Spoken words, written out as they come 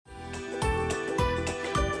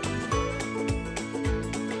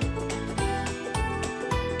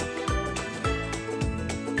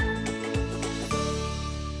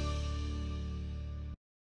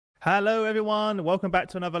Hello, everyone. Welcome back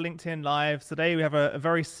to another LinkedIn Live. Today, we have a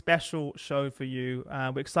very special show for you.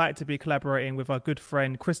 We're excited to be collaborating with our good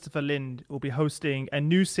friend Christopher Lind, who will be hosting a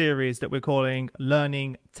new series that we're calling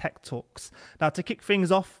Learning Tech Talks. Now, to kick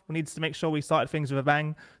things off, we need to make sure we started things with a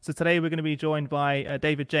bang. So today, we're going to be joined by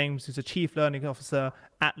David James, who's a Chief Learning Officer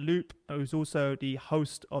at Loop, who's also the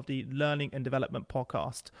host of the Learning and Development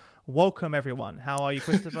podcast. Welcome, everyone. How are you,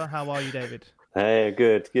 Christopher? How are you, David? Hey,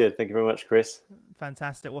 good. Thank you very much, Chris.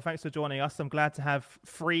 Fantastic. Well, thanks for joining us. I'm glad to have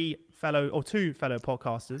two fellow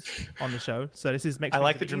podcasters on the show. So this makes. I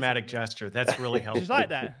like the dramatic gesture. That's really helpful. Just like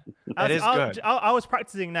that. That is good. I was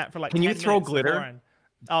practicing that for like. Can 10 you throw minutes glitter? beforehand.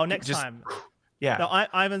 Oh, next time. Yeah. No,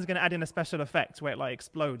 Ivan's going to add in a special effect where it like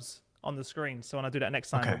explodes on the screen. So when I do that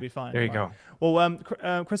next time, it'll be fine. There you go.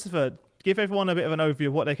 Well, Christopher, give everyone a bit of an overview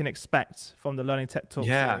of what they can expect from the Learning Tech Talk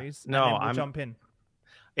series. No, and then we'll jump in.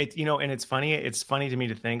 And it's funny. It's funny to me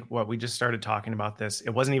to think, we just started talking about this.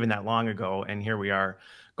 It wasn't even that long ago, and here we are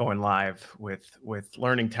going live with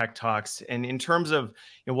Learning Tech Talks. And in terms of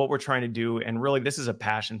what we're trying to do, and really this is a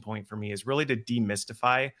passion point for me, is really to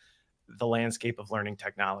demystify the landscape of learning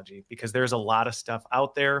technology, because there's a lot of stuff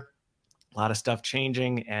out there, a lot of stuff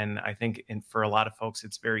changing, and I think for a lot of folks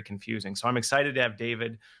it's very confusing. So I'm excited to have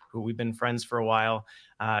David, who we've been friends for a while,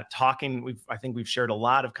 talking. I think we've shared a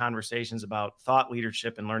lot of conversations about thought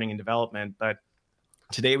leadership and learning and development, but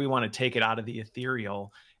today we want to take it out of the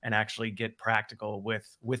ethereal and actually get practical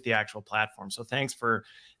with the actual platform. So thanks for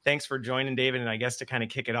joining, David. And I guess to kind of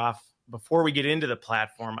kick it off, before we get into the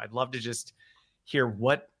platform, I'd love to just hear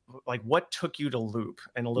what took you to Loop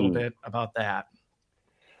and a little bit about that.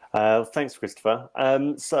 Thanks, Christopher.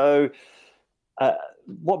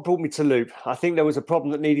 What brought me to Loop? I think there was a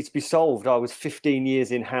problem that needed to be solved. I was 15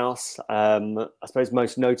 years in-house. I suppose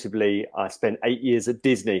most notably, I spent 8 years at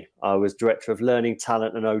Disney. I was Director of Learning,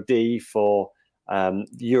 Talent and OD for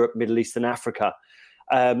Europe, Middle East and Africa.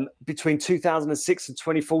 Between 2006 and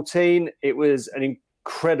 2014, it was an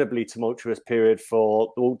incredibly tumultuous period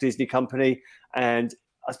for the Walt Disney Company. And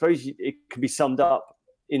I suppose it can be summed up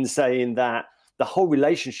in saying that the whole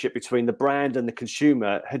relationship between the brand and the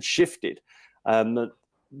consumer had shifted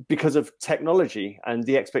because of technology and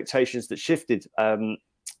the expectations that shifted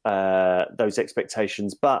those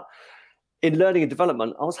expectations. But in learning and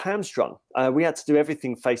development, I was hamstrung. We had to do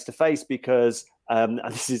everything face to face because and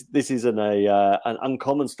this isn't an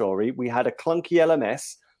uncommon story. We had a clunky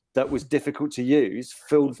LMS that was difficult to use,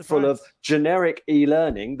 full of generic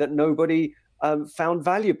e-learning that nobody found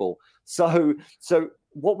valuable. So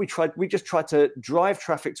what we just tried to drive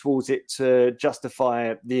traffic towards it to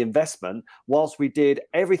justify the investment, whilst we did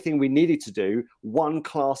everything we needed to do one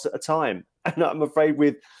class at a time. And I'm afraid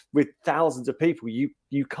with thousands of people,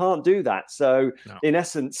 you can't do that. So in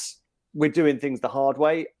essence, we're doing things the hard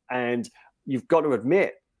way, and you've got to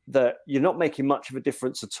admit that you're not making much of a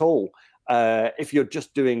difference at all if you're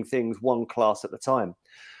just doing things one class at a time.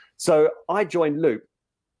 So I joined Loop.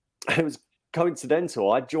 It was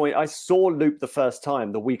coincidental. I saw Loop the first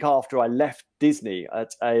time the week after I left Disney at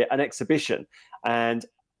an exhibition, and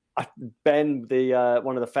Ben,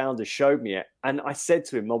 one of the founders, showed me it, and I said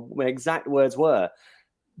to him, my exact words were,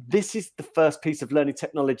 "This is the first piece of learning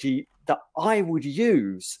technology that I would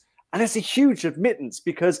use." And that's a huge admittance,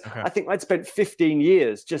 because I think I'd spent 15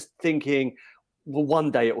 years just thinking, well, one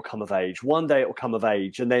day it will come of age. One day it will come of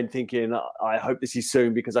age. And then thinking, I hope this is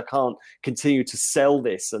soon, because I can't continue to sell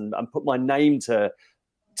this and put my name to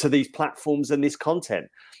these platforms and this content.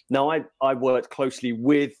 Now, I worked closely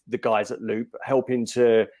with the guys at Loop, helping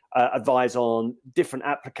to advise on different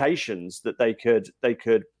applications that they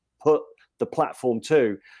could put the platform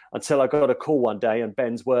to, until I got a call one day, and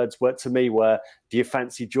Ben's words to me were, "Do you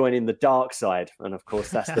fancy joining the dark side?" And of course,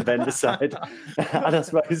 that's the vendor side. And I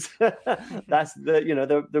suppose that's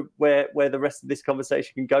the where the rest of this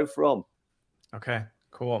conversation can go from. Okay,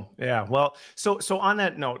 cool. Yeah. Well, so on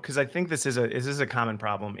that note, because I think this is a common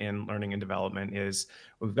problem in learning and development, is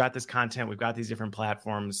we've got this content, we've got these different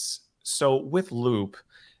platforms. So with Loop,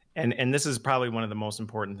 and this is probably one of the most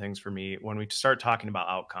important things for me when we start talking about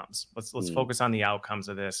outcomes. Let's focus on the outcomes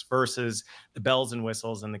of this versus the bells and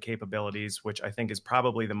whistles and the capabilities, which I think is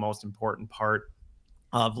probably the most important part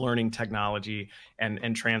of learning technology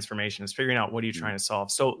and transformation, is figuring out what are you trying to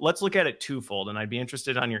solve. So let's look at it twofold, and I'd be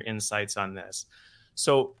interested on your insights on this.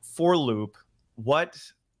 So for Loop, what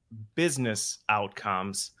business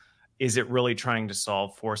outcomes is it really trying to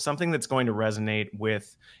solve for? Something that's going to resonate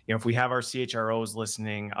with, if we have our CHROs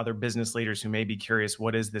listening, other business leaders who may be curious,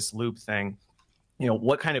 what is this Loop thing?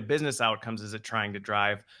 What kind of business outcomes is it trying to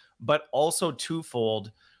drive? But also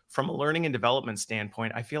twofold, from a learning and development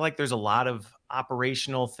standpoint, I feel like there's a lot of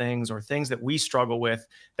operational things or things that we struggle with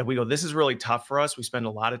that we go, this is really tough for us. We spend a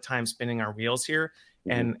lot of time spinning our wheels here.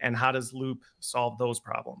 And how does Loop solve those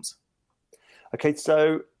problems? Okay,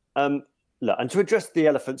 so look, and to address the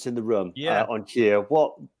elephants in the room on here,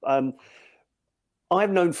 what I've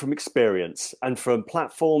known from experience and from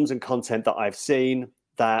platforms and content that I've seen,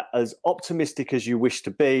 that as optimistic as you wish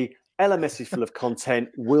to be, LMS is full of content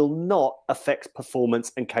will not affect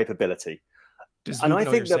performance and capability. Does Luke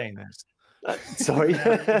know you're saying this? Sorry.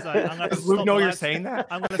 Does Luke know you're saying that?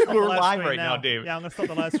 I'm going to stop We're live right now, Dave. Yeah, I'm going to stop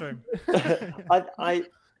the live stream.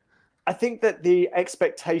 I think that the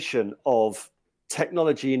expectation of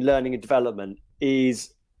technology in learning and development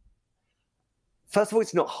is, first of all,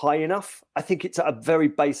 it's not high enough. I think it's at a very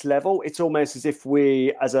base level. It's almost as if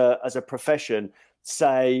we, as a profession,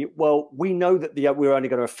 say, well, we know that we're only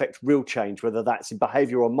going to affect real change, whether that's in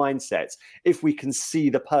behavior or mindsets, if we can see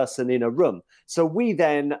the person in a room. So we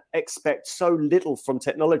then expect so little from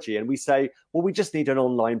technology, and we say, well, we just need an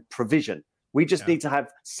online provision. We just need to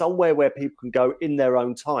have somewhere where people can go in their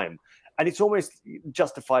own time. And it's almost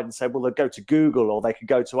justified and say, well, they'll go to Google or they could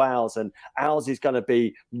go to ours, and ours is going to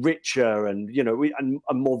be richer and, you know, and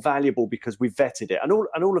more valuable because we vetted it and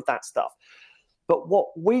all of that stuff. But what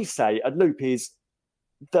we say at Loop is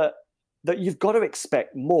that you've got to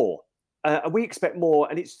expect more. And we expect more,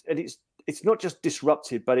 and it's not just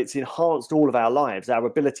disrupted, but it's enhanced all of our lives, our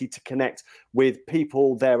ability to connect with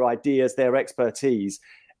people, their ideas, their expertise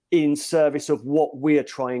in service of what we're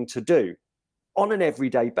trying to do on an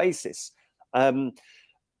everyday basis. And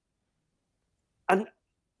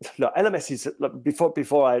look, LMS is, look,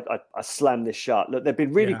 before I slam this shut, look, they've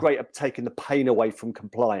been really great at taking the pain away from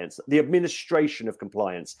compliance, the administration of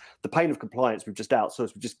compliance. The pain of compliance we've just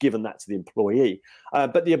outsourced, we've just given that to the employee.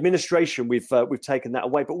 But the administration, we've taken that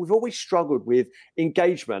away. But we've always struggled with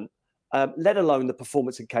engagement, let alone the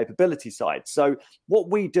performance and capability side. So what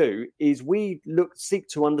we do is we seek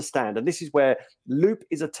to understand, and this is where Loop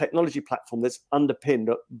is a technology platform that's underpinned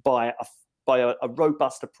by a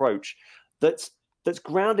robust approach that's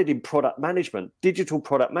grounded in product management, digital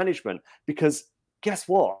product management, because guess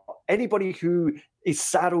what? Anybody who is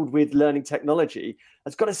saddled with learning technology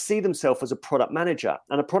has got to see themselves as a product manager,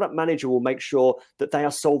 and a product manager will make sure that they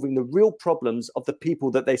are solving the real problems of the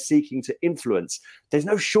people that they're seeking to influence. There's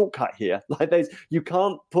no shortcut here. You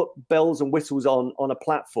can't put bells and whistles on a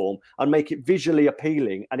platform and make it visually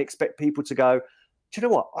appealing and expect people to go, do you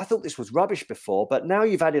know what? I thought this was rubbish before, but now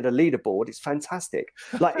you've added a leaderboard. It's fantastic.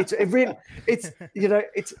 Like if it's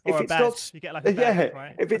not, you get like a badge,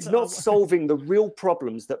 right? If it's not solving the real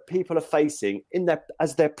problems that people are facing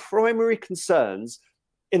as their primary concerns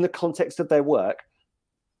in the context of their work,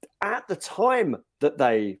 at the time that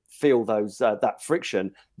they feel that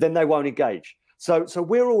friction, then they won't engage. So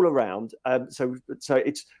we're all around. So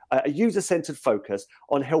it's a user-centered focus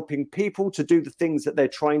on helping people to do the things that they're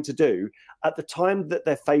trying to do at the time that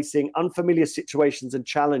they're facing unfamiliar situations and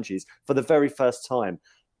challenges for the very first time.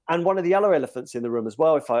 And one of the other elephants in the room as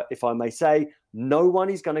well, if I may say, no one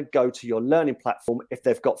is going to go to your learning platform if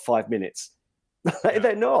they've got 5 minutes.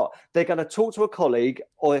 They're not. They're going to talk to a colleague,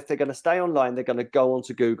 or if they're going to stay online, they're going to go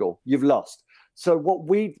onto Google. You've lost. So what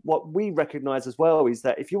we recognize as well is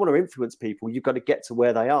that if you want to influence people, you've got to get to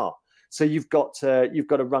where they are. So you've got to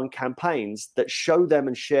run campaigns that show them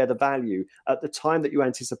and share the value at the time that you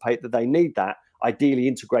anticipate that they need that, ideally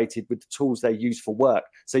integrated with the tools they use for work.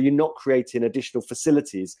 So you're not creating additional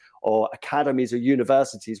facilities or academies or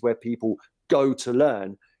universities where people go to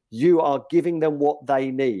learn. You are giving them what they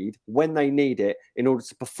need when they need it in order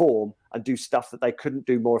to perform and do stuff that they couldn't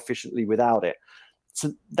do more efficiently without it.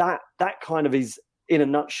 So that kind of is in a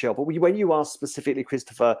nutshell. But when you ask specifically,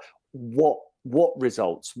 Christopher, what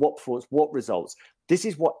results, what performance, what results, this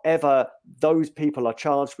is whatever those people are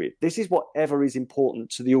charged with. This is whatever is important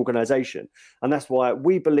to the organization. And that's why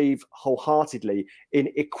we believe wholeheartedly in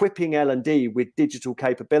equipping L&D with digital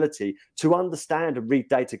capability to understand and read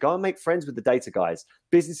data. Go and make friends with the data guys,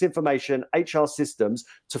 business information, HR systems,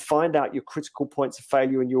 to find out your critical points of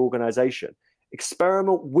failure in your organization.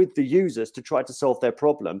 Experiment with the users to try to solve their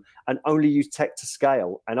problem, and only use tech to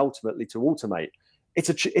scale and ultimately to automate.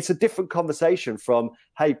 It's a different conversation from,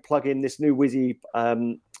 hey, plug in this new Wizzy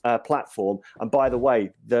platform, and by the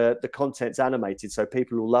way, the content's animated, so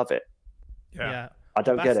people will love it. Yeah. I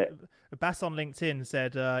don't get it. Bass on LinkedIn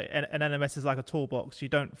said an LMS is like a toolbox. You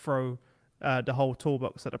don't throw the whole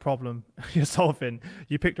toolbox at the problem you're solving.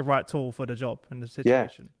 You pick the right tool for the job and the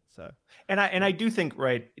situation. Yeah. So, and I do think,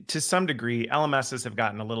 right, to some degree, LMSs have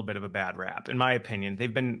gotten a little bit of a bad rap, in my opinion.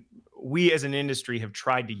 They've been we as an industry have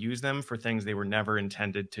tried to use them for things they were never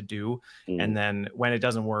intended to do. And then when it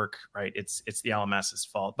doesn't work, right, it's the LMS's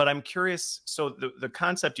fault. But I'm curious, so the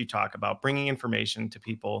concept you talk about, bringing information to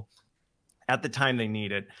people at the time they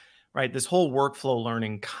need it, right? This whole workflow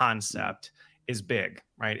learning concept is big,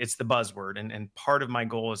 right? It's the buzzword. And part of my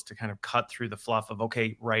goal is to kind of cut through the fluff of,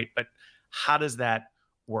 okay, right, but how does that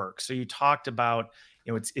work? So you talked about,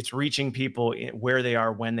 it's reaching people where they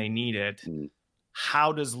are when they need it.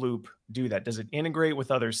 How does Loop do that? Does it integrate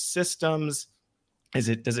with other systems? Does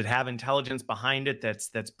it have intelligence behind it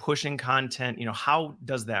that's pushing content? How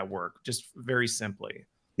does that work? Just very simply.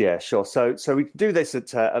 Yeah, sure. So we can do this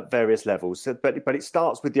at various levels, but it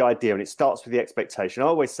starts with the idea and it starts with the expectation. I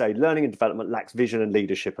always say learning and development lacks vision and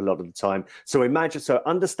leadership a lot of the time. So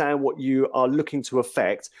understand what you are looking to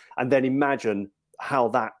affect, and then imagine how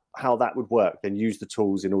that would work. Then use the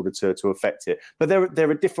tools in order to affect it. But there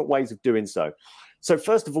are different ways of doing so. So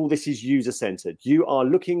first of all, this is user-centered. You are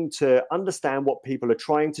looking to understand what people are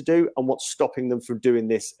trying to do and what's stopping them from doing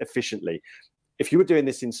this efficiently. If you were doing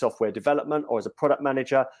this in software development or as a product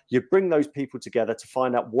manager, you bring those people together to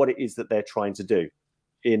find out what it is that they're trying to do.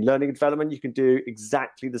 In learning and development, you can do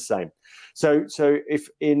exactly the same. So if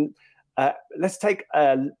in let's take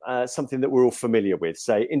something that we're all familiar with,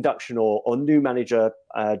 say induction or new manager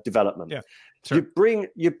development. Yeah, sure.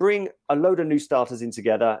 You bring a load of new starters in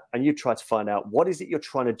together, and you try to find out what is it you're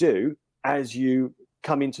trying to do as you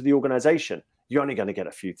come into the organization. You're only going to get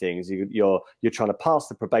a few things. You're trying to pass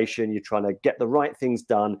the probation. You're trying to get the right things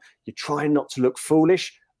done. You're trying not to look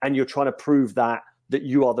foolish, and you're trying to prove that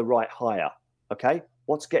you are the right hire. Okay,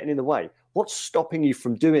 what's getting in the way? What's stopping you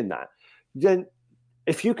from doing that? Then,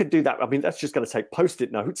 if you could do that, I mean, that's just going to take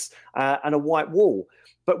Post-it notes and a white wall.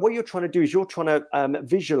 But what you're trying to do is you're trying to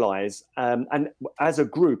visualize, and as a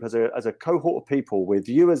group, as a cohort of people, with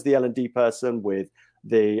you as the L&D person, with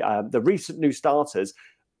the recent new starters,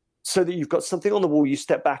 so that you've got something on the wall. You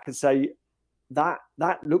step back and say, that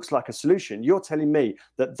looks like a solution. You're telling me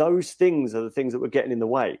that those things are the things that were getting in the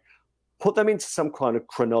way. Put them into some kind of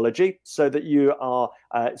chronology so that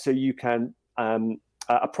you can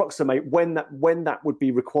approximate when that would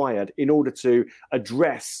be required in order to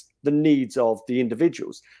address the needs of the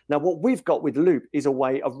individuals. Now, what we've got with Loop is a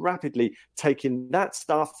way of rapidly taking that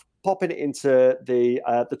stuff, popping it into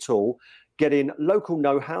the tool, getting local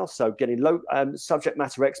know-how, so getting subject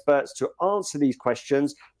matter experts to answer these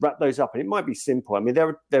questions, wrap those up. And it might be simple. I mean,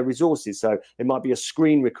 there are resources. So it might be a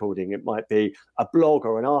screen recording. It might be a blog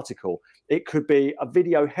or an article. It could be a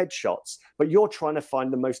video headshots. But you're trying to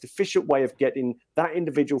find the most efficient way of getting that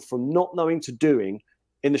individual from not knowing to doing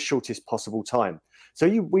in the shortest possible time. So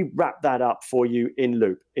we wrap that up for you in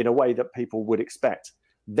Loop in a way that people would expect.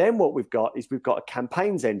 Then what we've got a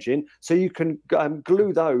campaigns engine, so you can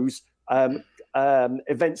glue those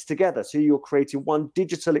events together. So you're creating one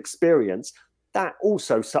digital experience that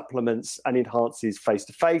also supplements and enhances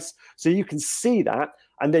face-to-face. So you can see that,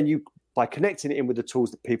 and then by connecting it in with the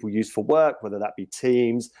tools that people use for work, whether that be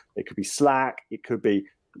Teams, it could be Slack, it could be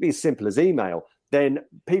as simple as email, then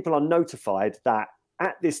people are notified that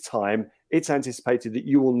at this time, it's anticipated that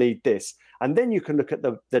you will need this. And then you can look at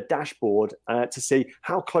the dashboard to see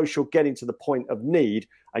how close you're getting to the point of need.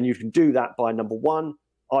 And you can do that by, number one,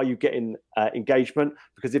 are you getting engagement?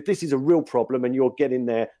 Because if this is a real problem and you're getting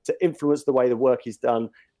there to influence the way the work is done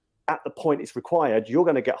at the point it's required, you're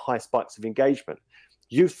going to get high spikes of engagement.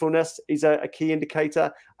 Usefulness is a key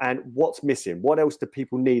indicator. And what's missing? What else do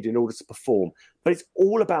people need in order to perform? But it's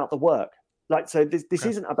all about the work. So this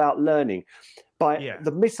isn't about learning.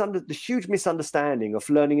 The huge misunderstanding of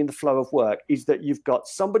learning in the flow of work is that you've got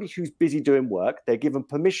somebody who's busy doing work, they're given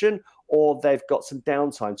permission, or they've got some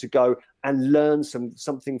downtime to go and learn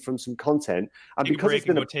something from some content. And because it's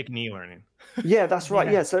go take an e-learning. Yeah, that's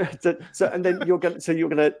right. Yeah. So and then you're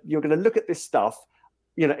gonna look at this stuff.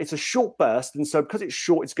 It's a short burst, and so because it's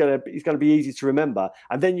short, it's gonna be easy to remember,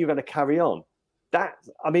 and then you're gonna carry on. When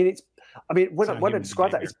I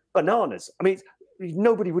describe that, it's bananas.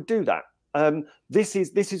 Nobody would do that. This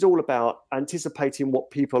is all about anticipating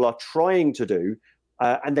what people are trying to do,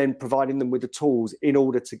 and then providing them with the tools in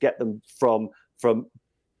order to get them from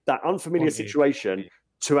that unfamiliar situation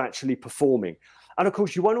to actually performing. And of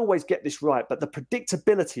course, you won't always get this right, but the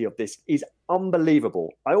predictability of this is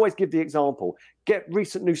unbelievable. I always give the example: get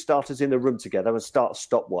recent new starters in the room together and start a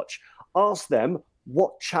stopwatch. Ask them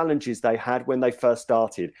what challenges they had when they first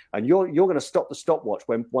started, and you're going to stop the stopwatch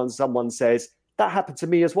when someone says that happened to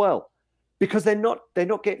me as well, because they're not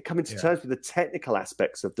coming to terms with the technical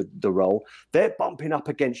aspects of the role. They're bumping up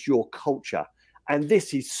against your culture, And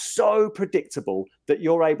this is so predictable that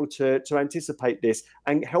you're able to anticipate this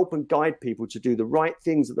and help and guide people to do the right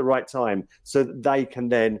things at the right time so that they can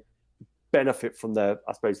then benefit from the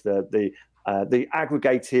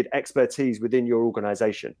aggregated expertise within your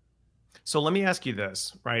organization. So let me ask you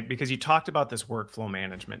this, right? Because you talked about this workflow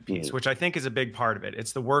management piece, which I think is a big part of it.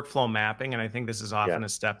 It's the workflow mapping. And I think this is often a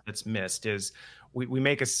step that's missed is we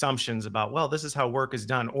make assumptions about, well, this is how work is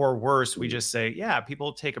done, or worse, we just say, yeah,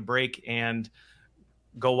 people take a break and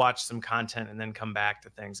go watch some content and then come back to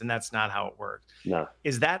things. And that's not how it works. No.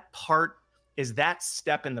 Is that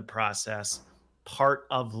step in the process part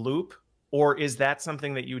of Loop, or is that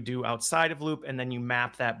something that you do outside of Loop and then you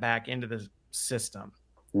map that back into the system?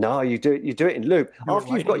 No, you do it in Loop.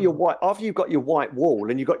 After you've got your white wall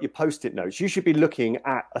and you've got your Post-it notes, you should be looking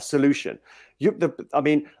at a solution.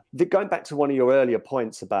 Going back to one of your earlier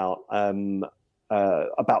points about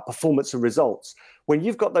performance and results, when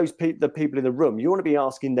you've got the people in the room, you want to be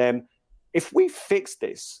asking them, if we fix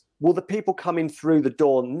this, will the people coming through the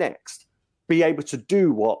door next be able to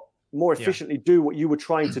do more efficiently do what you were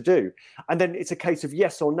trying to do? And then it's a case of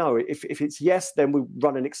yes or no. If it's yes, then we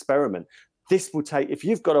run an experiment. This will take, if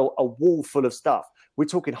you've got a wall full of stuff, we're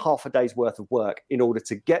talking half a day's worth of work in order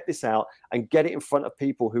to get this out and get it in front of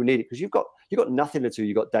people who need it. Because you've got nothing until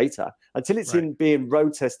you've got data, until it's in being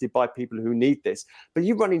road tested by people who need this. But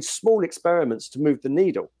you're running small experiments to move the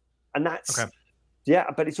needle. And that's,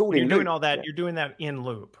 but it's all in Loop. Doing all that, Yeah. You're doing that in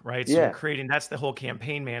Loop, right? So you're creating, that's the whole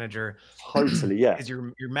campaign manager. Totally, yeah. Because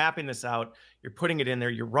you're mapping this out, you're putting it in there,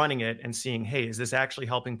 you're running it and seeing, hey, is this actually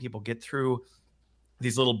helping people get through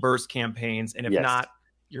these little burst campaigns? And if not,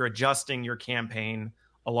 you're adjusting your campaign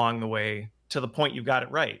along the way to the point you got it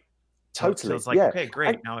right. Totally. So it's like, okay,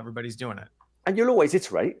 great. Now everybody's doing it. And you'll always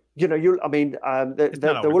iterate. There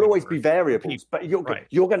will always be variables, but you're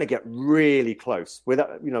going to get really close with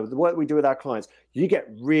the work we do with our clients. You get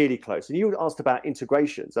really close. And you asked about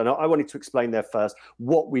integrations, and I wanted to explain there first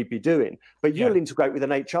what we'd be doing. But you'll integrate with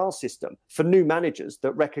an HR system for new managers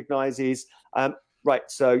that recognizes. Right,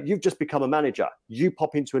 so you've just become a manager. You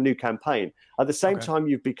pop into a new campaign. At the same time,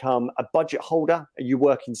 you've become a budget holder and you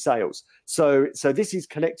work in sales. So this is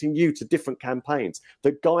connecting you to different campaigns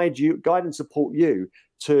that guide and support you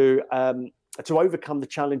to overcome the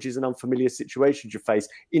challenges and unfamiliar situations you face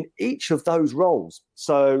in each of those roles.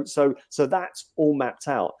 So that's all mapped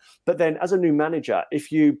out. But then as a new manager,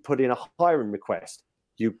 if you put in a hiring request,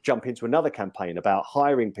 you jump into another campaign about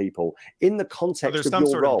hiring people in the context of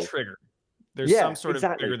your role. Of trigger. There's some sort of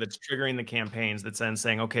trigger that's triggering the campaigns that's then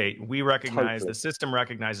saying, okay, we recognize the system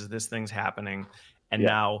recognizes this thing's happening. And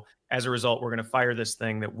now as a result, we're going to fire this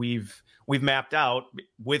thing that we've mapped out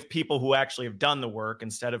with people who actually have done the work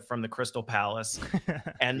instead of from the Crystal Palace.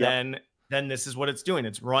 And then this is what it's doing.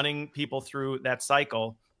 It's running people through that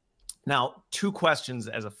cycle. Now, two questions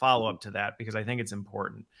as a follow-up to that, because I think it's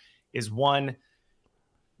important, is one,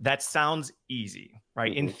 that sounds easy,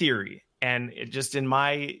 right? In theory. And it just in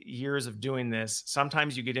my years of doing this,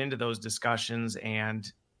 sometimes you get into those discussions and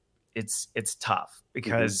it's tough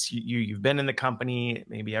because you've been in the company,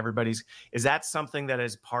 maybe is that something that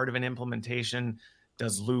is part of an implementation?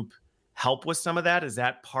 Does Loop help with some of that? Is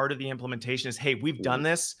that part of the implementation is, hey, we've done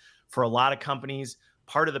this for a lot of companies.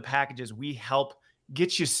 Part of the package is we help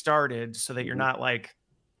get you started so that you're not like,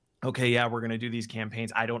 okay, yeah, we're going to do these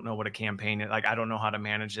campaigns. I don't know what a campaign is. Like, I don't know how to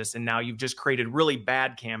manage this. And now you've just created really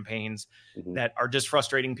bad campaigns that are just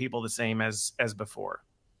frustrating people the same as before.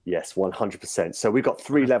 Yes, 100%. So we've got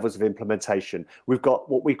three levels of implementation. We've got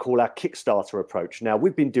what we call our Kickstarter approach. Now,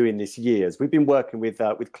 we've been doing this years. We've been working with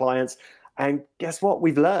clients. And guess what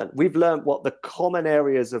we've learned? We've learned what the common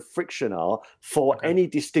areas of friction are for any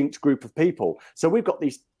distinct group of people. So we've got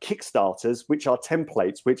these Kickstarters, which are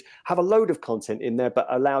templates, which have a load of content in there, but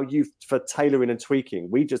allow you for tailoring and tweaking.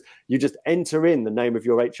 You just enter in the name of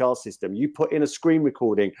your HR system. You put in a screen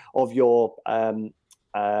recording of your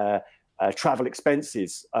travel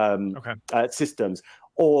expenses systems,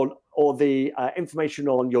 or the information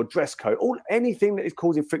on your dress code, or anything that is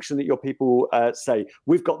causing friction that your people say.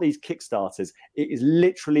 We've got these Kickstarters. It is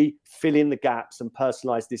literally fill in the gaps and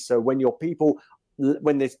personalize this. So when your people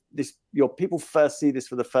first see this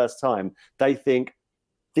for the first time, they think,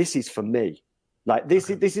 this is for me. Like this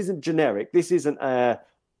isn't generic. This isn't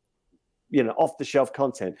off the shelf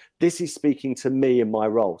content. This is speaking to me in my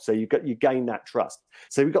role. So you gain that trust.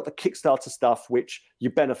 So we've got the Kickstarter stuff, which you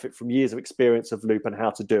benefit from years of experience of Loop and how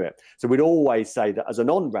to do it. So we'd always say that as an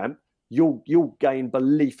on-ramp, you'll gain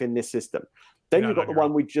belief in this system. Then you've got the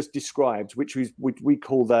one we just described, which we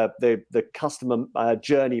call the customer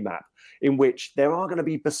journey map, in which there are going to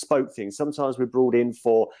be bespoke things. Sometimes we're brought in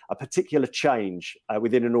for a particular change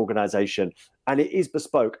within an organization, and it is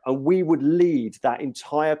bespoke. And we would lead that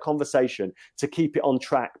entire conversation to keep it on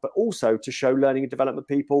track, but also to show learning and development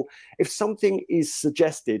people, if something is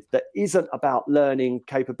suggested that isn't about learning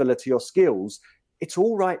capability or skills, it's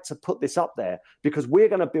all right to put this up there, because we're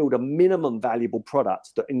going to build a minimum valuable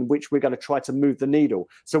product in which we're going to try to move the needle.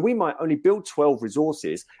 So we might only build 12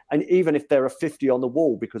 resources, and even if there are 50 on the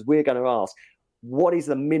wall, because we're going to ask, what is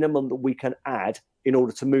the minimum that we can add in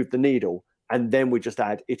order to move the needle? And then we just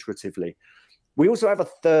add iteratively. We also have a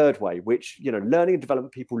third way, which, learning and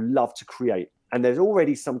development people love to create. And there's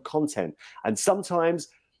already some content. And sometimes,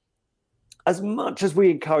 as much as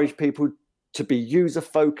we encourage people to be user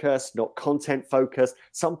focused, not content focused,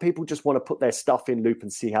 some people just want to put their stuff in Loop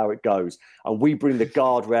and see how it goes. And we bring the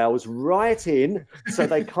guardrails right in so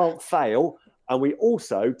they can't fail. And we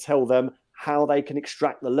also tell them how they can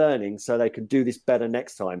extract the learning so they can do this better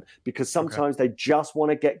next time. Because sometimes they just want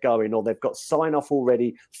to get going, or they've got sign off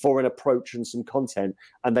already for an approach and some content,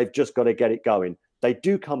 and they've just got to get it going. They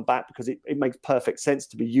do come back because it makes perfect sense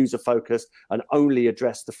to be user-focused and only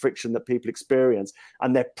address the friction that people experience.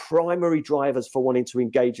 And they're primary drivers for wanting to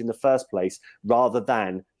engage in the first place, rather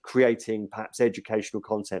than creating perhaps educational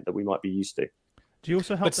content that we might be used to. Do you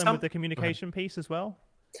also help them with the communication piece as well?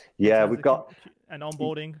 Yeah, we've got... And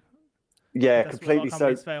onboarding? Yeah, completely.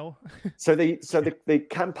 So the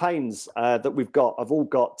campaigns that we've got have all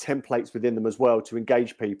got templates within them as well to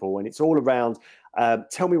engage people, and it's all around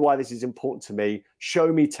tell me why this is important to me,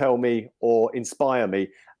 show me, tell me, or inspire me,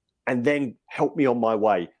 and then help me on my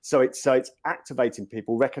way. So it's activating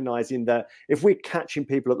people, recognizing that if we're catching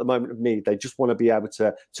people at the moment of need, they just want to be able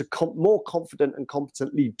to more confident and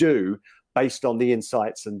competently do, based on the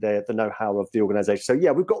insights and the know-how of the organization. So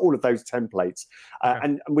yeah, we've got all of those templates.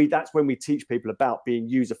 And that's when we teach people about being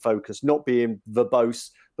user-focused, not being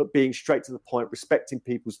verbose, but being straight to the point, respecting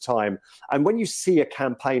people's time. And when you see a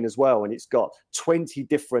campaign as well, and it's got 20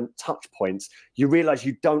 different touch points, you realize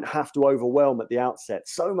you don't have to overwhelm at the outset.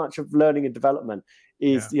 So much of learning and development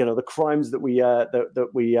is, the crimes that we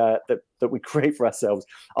create for ourselves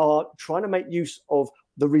are trying to make use of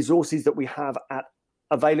the resources that we have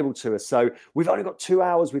available to us. So we've only got 2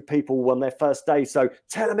 hours with people on their first day. So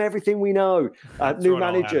tell them everything we know. New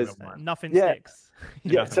managers, nothing sticks.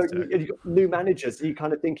 Yeah. So you've got new managers. You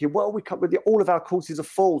kind of thinking, well, we come with all of our courses are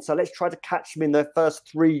full, so let's try to catch them in their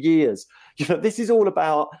first 3 years. This is all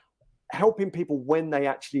about helping people when they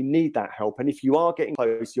actually need that help. And if you are getting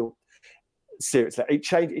close, seriously,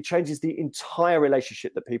 it changes the entire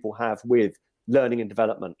relationship that people have with learning and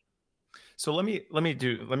development. So let me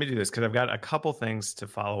do this, because I've got a couple things to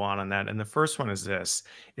follow on that. And the first one is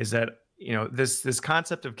that this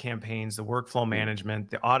concept of campaigns, the workflow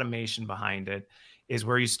management, the automation behind it, is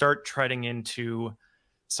where you start treading into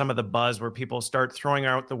some of the buzz where people start throwing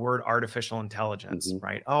out the word artificial intelligence,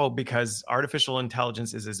 right? Oh, because artificial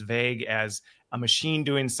intelligence is as vague as a machine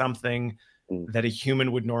doing something that a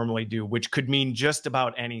human would normally do, which could mean just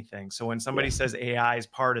about anything. So when somebody says AI is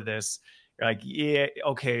part of this, you're like, yeah,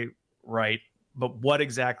 okay, right. But what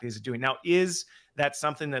exactly is it doing? Now, is that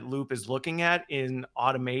something that Loop is looking at in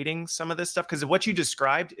automating some of this stuff? Because what you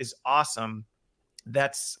described is awesome.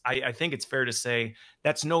 I think it's fair to say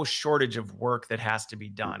that's no shortage of work that has to be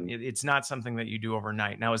done. It's not something that you do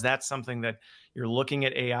overnight. Now, is that something that you're looking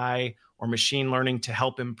at AI or machine learning to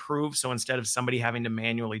help improve? So instead of somebody having to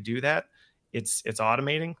manually do that, it's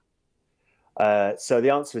automating? So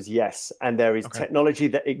the answer is yes. And there is technology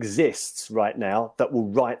that exists right now that will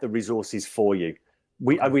write the resources for you.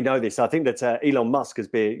 We know this. I think that Elon Musk has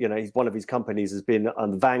been, one of his companies has been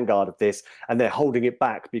on the vanguard of this, and they're holding it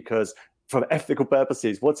back because from ethical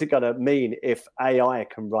purposes, what's it going to mean if AI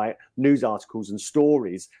can write news articles and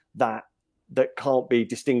stories that can't be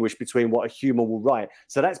distinguished between what a human will write?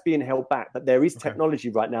 So that's being held back. But there is technology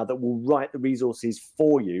right now that will write the resources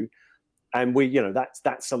for you. And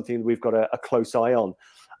that's something we've got a close eye on.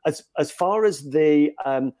 As far as the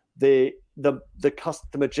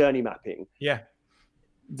customer journey mapping,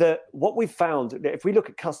 what we've found, if we look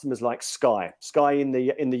at customers like Sky in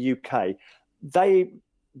the UK, they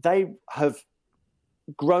have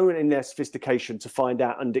grown in their sophistication to find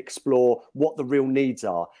out and explore what the real needs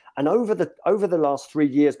are. And over the last 3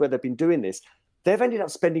 years where they've been doing this, they've ended up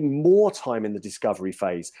spending more time in the discovery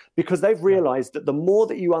phase, because they've realized that the more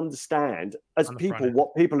that you understand as people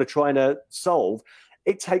what people are trying to solve,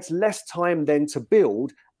 it takes less time then to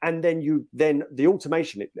build and then the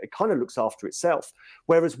automation, it kind of looks after itself.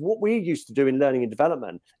 Whereas what we used to do in learning and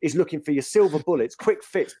development is looking for your silver bullets, quick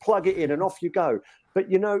fix, plug it in and off you go. But,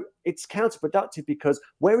 it's counterproductive, because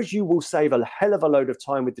whereas you will save a hell of a load of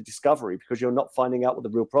time with the discovery because you're not finding out what the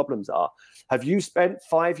real problems are. Have you spent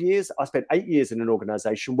 5 years? I spent 8 years in an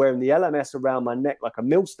organization wearing the LMS around my neck like a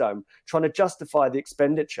millstone, trying to justify the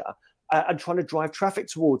expenditure and trying to drive traffic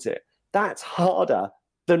towards it. That's harder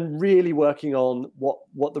than really working on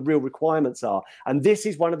what the real requirements are. And this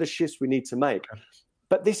is one of the shifts we need to make.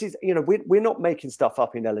 But this is, we're not making stuff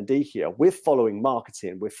up in L&D here. We're following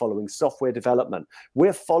marketing. We're following software development.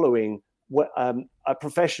 We're following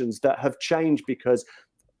professions that have changed, because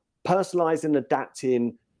personalizing and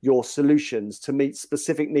adapting your solutions to meet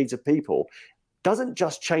specific needs of people doesn't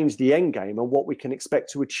just change the end game and what we can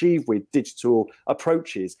expect to achieve with digital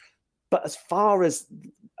approaches. But as far as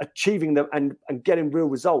achieving them and getting real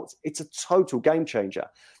results, it's a total game changer.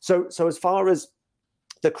 So as far as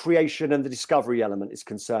the creation and the discovery element is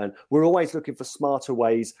concerned, we're always looking for smarter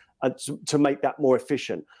ways to make that more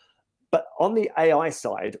efficient. But on the AI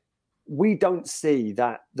side, we don't see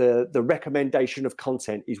that the recommendation of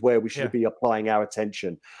content is where we should be applying our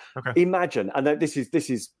attention. Okay. Imagine, and this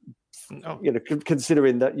is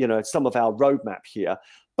considering that some of our roadmap here,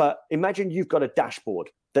 but imagine you've got a dashboard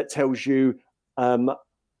that tells you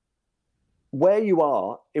where you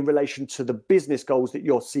are in relation to the business goals that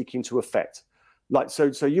you're seeking to affect. Like,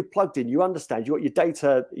 so you're plugged in, you understand, you got your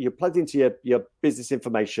data, you're plugged into your business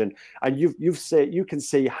information, and you can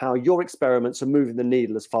see how your experiments are moving the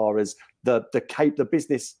needle as far as the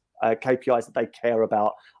business KPIs that they care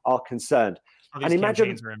about are concerned. And imagine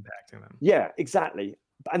campaigns are impacting them. Yeah, exactly.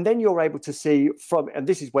 And then you're able to see and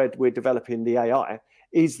this is where we're developing the AI,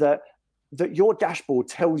 is that your dashboard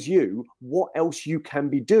tells you what else you can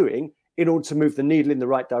be doing in order to move the needle in the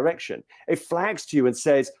right direction. It flags to you and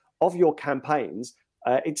says, of your campaigns,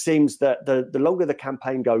 it seems that the longer the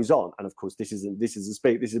campaign goes on, and of course this is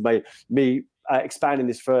me expanding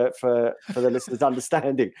this for the listeners'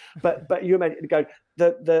 understanding. But you imagine go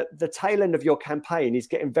the tail end of your campaign is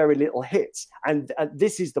getting very little hits, and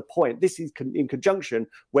this is the point. This is in conjunction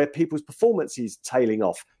where people's performance is tailing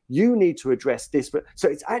off. You need to address this, but so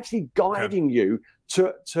it's actually guiding you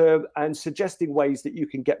to and suggesting ways that you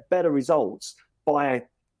can get better results by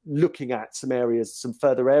looking at some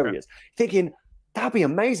further areas, thinking that'd be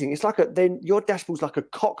amazing. It's like then your dashboard's like a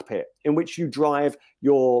cockpit in which you drive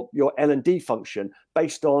your L&D function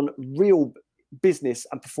based on real business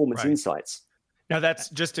and performance insights. Now, that's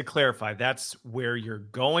just to clarify, that's where you're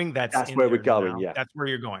going. That's where we're going. Now. Yeah, that's where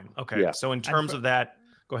you're going. Okay. Yeah. So in terms of that,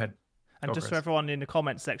 go ahead. And just for everyone in the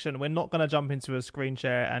comments section, we're not going to jump into a screen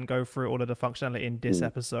share and go through all of the functionality in this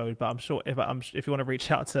episode. But I'm sure if you want to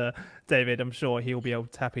reach out to David, I'm sure he'll be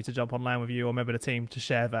happy to jump online with you or member of the team to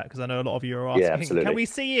share that, because I know a lot of you are asking, can we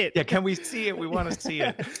see it? Yeah, can we see it? We want to see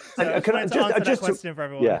it. So can I answer that question for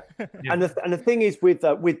everyone? Yeah. And the thing is with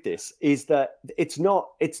this is that it's not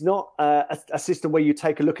a system where you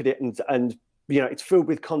take a look at it and it's filled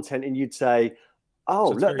with content and you'd say,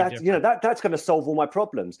 oh, so look, that's going to solve all my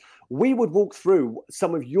problems. We would walk through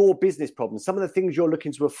some of your business problems, some of the things you're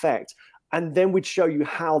looking to affect, and then we'd show you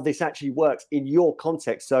how this actually works in your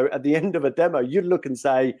context. So at the end of a demo, you'd look and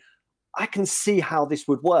say, I can see how this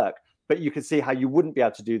would work, but you can see how you wouldn't be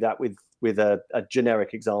able to do that with a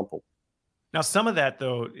generic example. Now, some of that,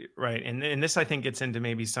 though, right, and this, I think, gets into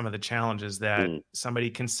maybe some of the challenges that somebody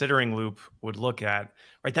considering Loop would look at,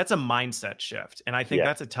 right? That's a mindset shift. And I think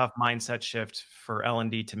that's a tough mindset shift for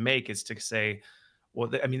L&D to make, is to say, well,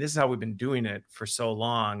 this is how we've been doing it for so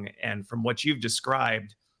long. And from what you've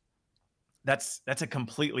described, that's a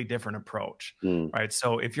completely different approach, right?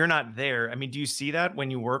 So if you're not there, do you see that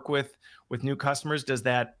when you work with new customers? Does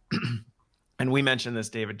that... And we mentioned this,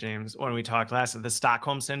 David James, when we talked last, the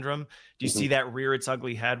Stockholm syndrome. Do you see that rear its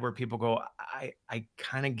ugly head where people go, I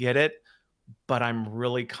kind of get it, but I'm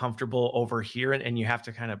really comfortable over here, and you have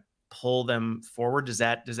to kind of pull them forward? Is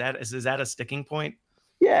that a sticking point?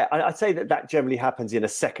 Yeah, I'd say that generally happens in a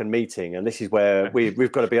second meeting, and this is where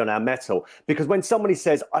we've got to be on our mettle, because when somebody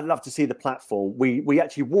says, I'd love to see the platform, we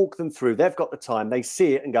actually walk them through. They've got the time, they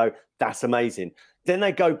see it and go, that's amazing. Then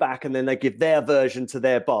they go back and then they give their version to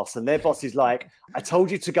their boss, and their boss is like, I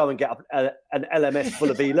told you to go and get an LMS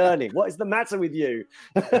full of e-learning. What is the matter with you?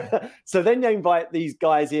 So then they invite these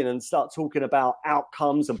guys in and start talking about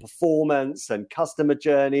outcomes and performance and customer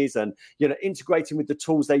journeys and, integrating with the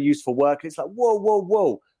tools they use for work. And it's like,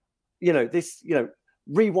 whoa.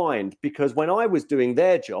 Rewind, because when I was doing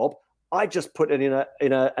their job, I just put it in an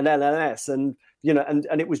LMS and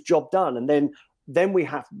it was job done. And then then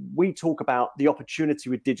we talk about the opportunity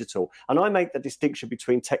with digital. And I make the distinction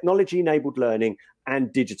between technology-enabled learning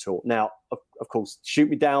and digital. Now, of course, shoot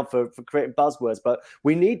me down for creating buzzwords, but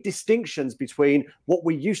we need distinctions between what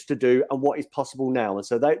we used to do and what is possible now. And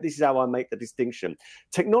so this is how I make the distinction.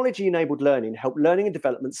 Technology-enabled learning helped learning and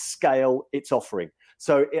development scale its offering.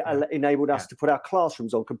 So it enabled us to put our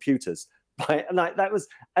classrooms on computers. Right? And that was,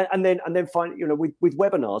 and then find, with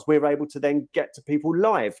webinars, we're able to then get to people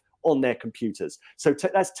live on their computers. So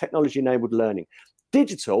that's technology-enabled learning.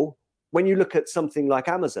 Digital, when you look at something like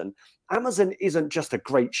Amazon isn't just a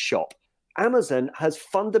great shop. Amazon has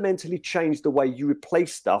fundamentally changed the way you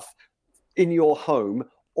replace stuff in your home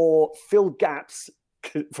or fill gaps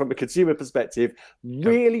from a consumer perspective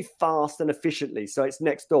really fast and efficiently. So it's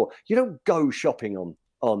next door. You don't go shopping on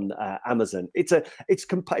Amazon. It's a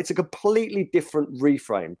completely different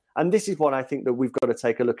reframe, and this is what I think that we've got to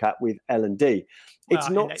take a look at with L&D. It's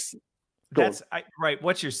not. Right.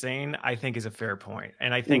 What you're saying, I think, is a fair point,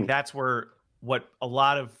 and I think that's what a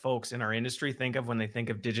lot of folks in our industry think of when they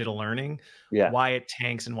think of digital learning. Why it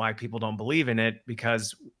tanks and why people don't believe in it,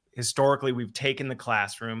 because historically we've taken the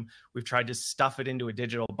classroom, we've tried to stuff it into a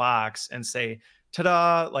digital box and say,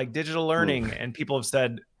 ta-da, like digital learning, and people have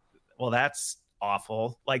said, well, that's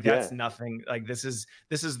awful, like that's nothing, like this is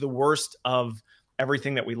the worst of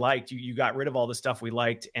everything that we liked. You got rid of all the stuff we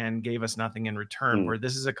liked and gave us nothing in return, where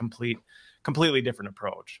this is a completely different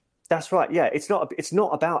approach. That's right. Yeah, it's not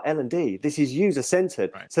about L&D. This is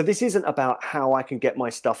user-centered. Right. So this isn't about how I can get my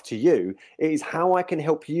stuff to you. It is how I can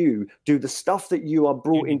help you do the stuff that you are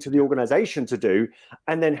brought into the organization to do,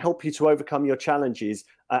 and then help you to overcome your challenges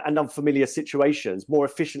and unfamiliar situations more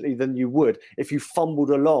efficiently than you would if you fumbled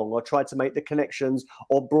along or tried to make the connections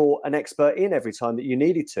or brought an expert in every time that you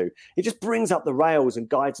needed to. It just brings up the rails and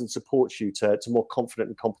guides and supports you to more confident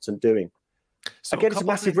and competent doing. So again, it's a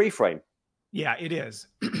massive reframe. Yeah, it is.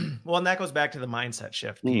 Well, and that goes back to the mindset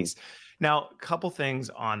shift piece. Now, a couple things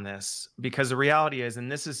on this, because the reality is,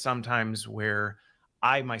 and this is sometimes where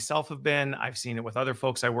I myself have been, I've seen it with other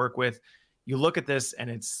folks I work with. You look at this and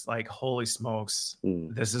it's like, holy smokes,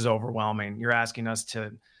 this is overwhelming. You're asking us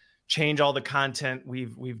to change all the content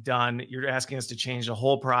we've done. You're asking us to change the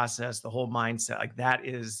whole process, the whole mindset. Like, that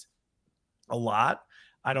is a lot.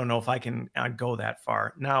 I don't know if I'd go that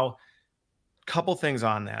far. Now, couple things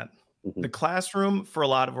on that. The classroom for a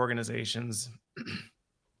lot of organizations,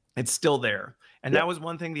 it's still there. And that was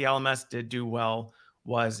one thing the LMS did do well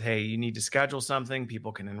was, hey, you need to schedule something,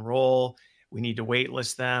 people can enroll, we need to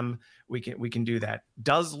waitlist them, we can do that.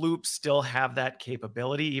 Does Loop still have that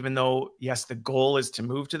capability, even though, yes, the goal is to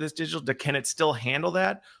move to this digital? Can it still handle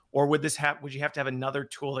that? Or would you have to have another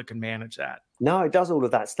tool that can manage that? No, it does all of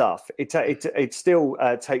that stuff. It still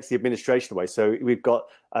takes the administration away. So we've got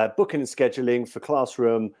booking and scheduling for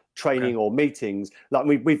classroom training or meetings. Like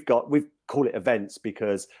we've call it events,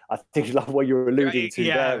 because I think like what you're alluding to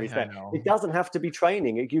there is that it doesn't have to be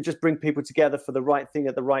training. You just bring people together for the right thing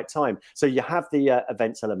at the right time. So you have the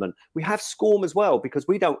events element. We have SCORM as well, because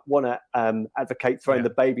we don't want to advocate throwing the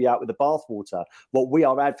baby out with the bathwater. What we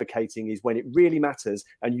are advocating is when it really matters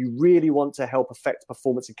and you really want to help affect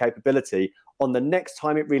performance and capability, on the next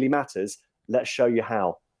time it really matters, let's show you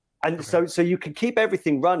how. And so you can keep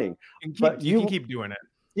everything running. You can keep doing it.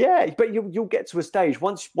 Yeah, but you'll get to a stage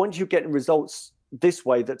once you're getting results this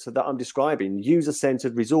way that I'm describing,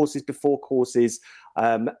 user-centered, resources before courses,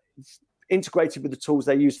 integrated with the tools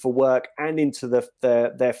they use for work and into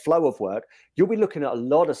their flow of work. You'll be looking at a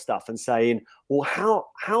lot of stuff and saying, well,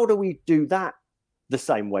 how do we do that the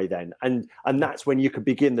same way then? And that's when you can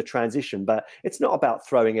begin the transition. But it's not about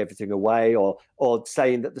throwing everything away or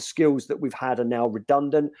saying that the skills that we've had are now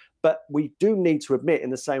redundant. But we do need to admit,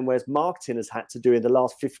 in the same way as marketing has had to do in the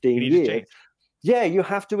last 15 years, you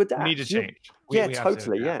have to adapt. We need to change.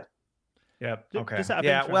 Totally. Yeah. Okay. Just out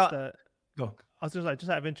of interest, go. I was just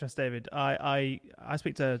out of interest, David, I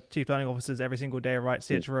speak to chief learning officers every single day, right?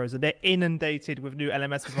 CHROs, and they're inundated with new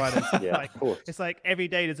LMS providers. Of course. It's like every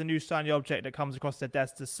day there's a new shiny object that comes across their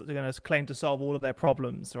desk they're going to claim to solve all of their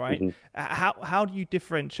problems, right? How do you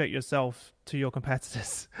differentiate yourself to your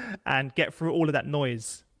competitors and get through all of that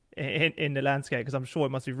noise in the landscape? Because I'm sure it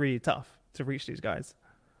must be really tough to reach these guys.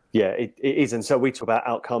 Yeah, it is. And so we talk about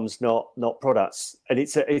outcomes, not products. And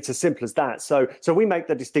it's as simple as that. So we make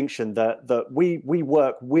the distinction that we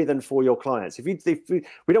work with and for your clients. We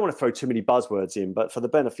don't want to throw too many buzzwords in, but for the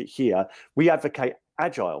benefit here, we advocate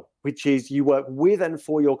agile, which is you work with and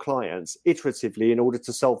for your clients iteratively in order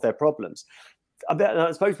to solve their problems.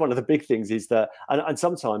 I suppose one of the big things is that, and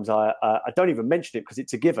sometimes I don't even mention it because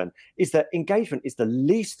it's a given, is that engagement is the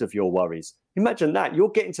least of your worries. Imagine that. You're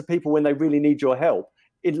getting to people when they really need your help.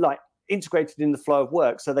 integrated in the flow of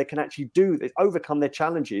work so they can actually do this, overcome their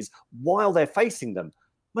challenges while they're facing them.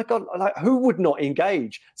 My God, like, who would not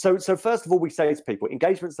engage? So first of all, we say to people,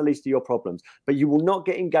 engagement's the least of your problems, but you will not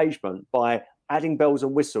get engagement by adding bells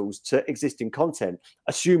and whistles to existing content,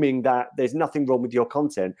 assuming that there's nothing wrong with your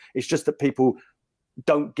content. It's just that people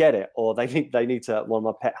don't get it, or they need to, one of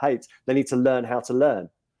my pet hates, they need to learn how to learn.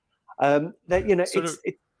 So let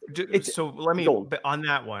me, on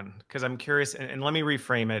that one, because I'm curious, and let me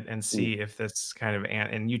reframe it and see if this kind of,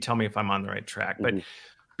 and you tell me if I'm on the right track, but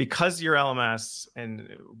because you're LMS, and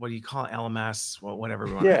what do you call it? LMS, well, whatever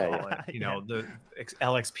we want to call it, the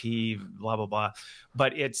LXP, blah, blah, blah.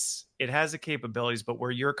 But it has the capabilities, but where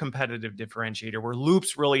your competitive differentiator, where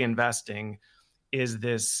Loop's really investing, is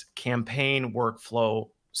this campaign workflow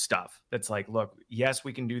stuff. That's like, look, yes,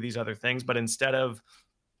 we can do these other things, but instead of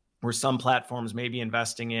where some platforms may be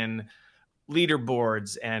investing in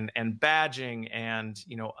leaderboards and badging and,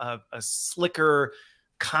 a slicker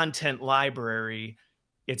content library,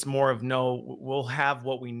 it's more of, no, we'll have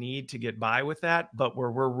what we need to get by with that. But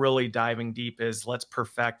where we're really diving deep is, let's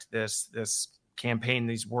perfect this campaign,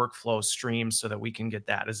 these workflow streams, so that we can get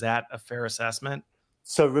that. Is that a fair assessment?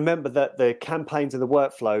 So remember that the campaigns and the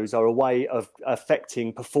workflows are a way of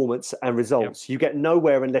affecting performance and results. Yep. You get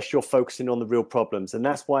nowhere unless you're focusing on the real problems. And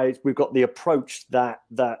that's why we've got the approach that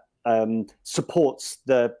supports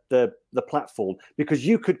the platform, because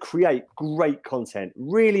you could create great content,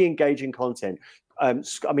 really engaging content.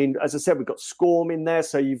 As I said, we've got SCORM in there,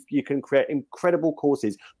 so you can create incredible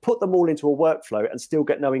courses, put them all into a workflow and still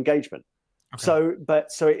get no engagement. Okay.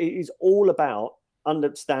 So it is all about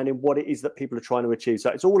understanding what it is that people are trying to achieve.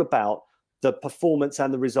 So it's all about the performance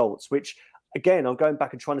and the results, which, again, I'm going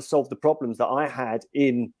back and trying to solve the problems that I had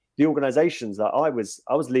in the organizations that I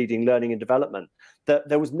was leading, learning and development. That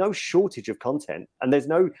there was no shortage of content, and there's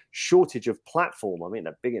no shortage of platform. I mean,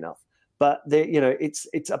 they're big enough, but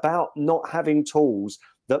it's about not having tools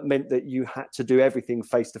that meant that you had to do everything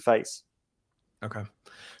face to face. Okay.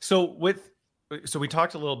 So we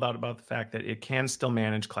talked a little about the fact that it can still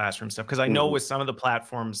manage classroom stuff, because I know with some of the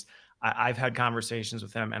platforms, I've had conversations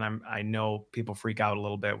with them, and I know people freak out a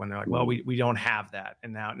little bit when they're like, well, we don't have that.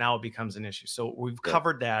 And now it becomes an issue. So we've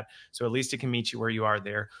covered that. So at least it can meet you where you are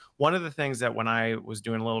there. One of the things that, when I was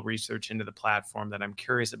doing a little research into the platform, that I'm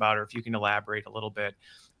curious about, or if you can elaborate a little bit,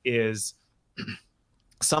 is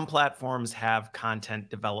some platforms have content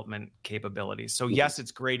development capabilities. So yes,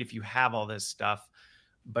 it's great if you have all this stuff,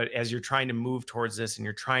 but as you're trying to move towards this and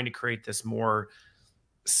you're trying to create this more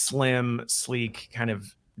slim, sleek, kind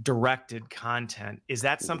of directed content, is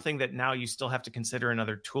that something that now you still have to consider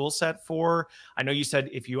another tool set for? I know you said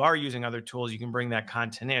if you are using other tools, you can bring that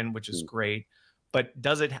content in, which is great, but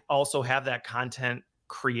does it also have that content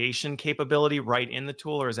creation capability right in the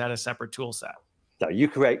tool, or is that a separate tool set? No, you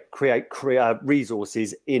create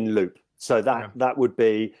resources in Loop. So that would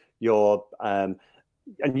be your, and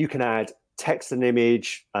you can add text and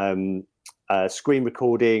image, screen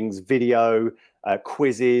recordings, video,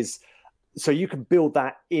 quizzes. So you can build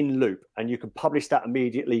that in Loop, and you can publish that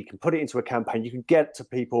immediately. You can put it into a campaign. You can get to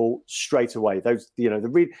people straight away. Those,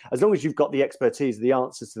 as long as you've got the expertise, the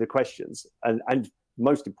answers to the questions, and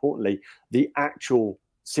most importantly, the actual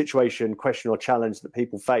situation, question, or challenge that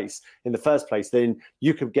people face in the first place, then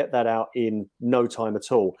you can get that out in no time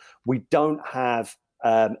at all. We don't have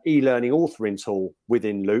e-learning authoring tool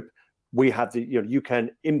within Loop. We have you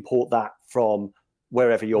can import that from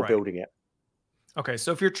wherever you're building it. Okay,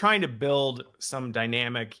 so if you're trying to build some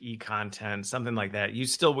dynamic e-content, something like that, you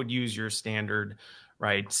still would use your standard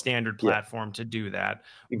platform to do that.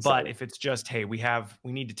 Exactly. But if it's just, hey, we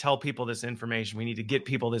need to tell people this information, we need to get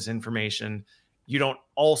people this information, you don't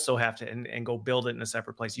also have to and go build it in a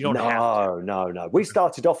separate place. You don't have to. No. We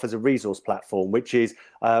started off as a resource platform, which is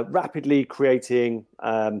rapidly creating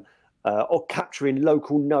or capturing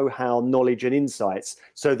local know-how, knowledge, and insights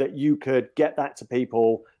so that you could get that to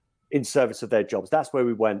people in service of their jobs. That's where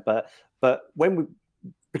we went. But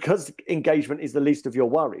because engagement is the least of your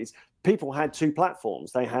worries, people had two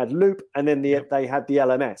platforms. They had Loop, and then they had the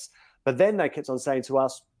LMS. But then they kept on saying to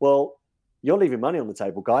us, well, you're leaving money on the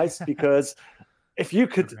table, guys, because if you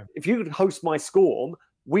could host my SCORM,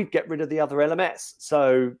 we'd get rid of the other LMS.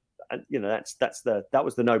 So, that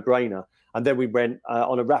was the no-brainer. And then we went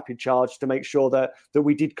on a rapid charge to make sure that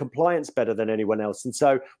we did compliance better than anyone else. And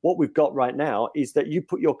so what we've got right now is that you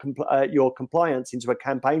put your compliance into a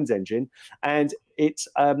campaigns engine, and it's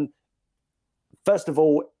first of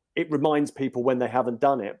all, it reminds people when they haven't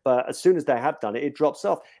done it. But as soon as they have done it, it drops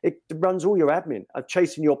off. It runs all your admin of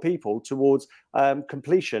chasing your people towards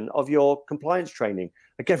completion of your compliance training.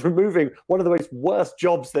 again, removing one of the most worst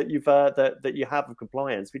jobs that that you have of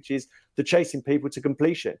compliance, which is the chasing people to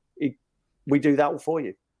completion. We do that all for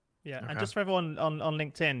you. Yeah, okay. And just for everyone on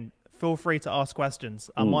LinkedIn, feel free to ask questions.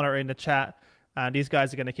 I'm monitoring the chat. And these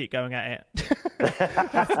guys are going to keep going at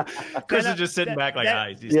it. Chris is just sitting back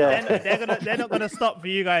like, they're not going to stop for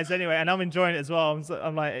you guys anyway. And I'm enjoying it as well.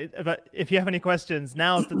 I'm like, but if you have any questions,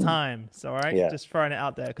 now's the time. So, all right, just throwing it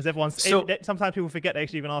out there because sometimes people forget they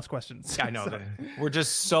actually even ask questions. I know that we're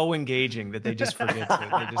just so engaging that they just forget.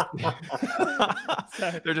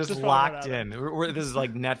 They're just locked in. This is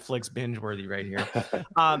like Netflix binge worthy right here.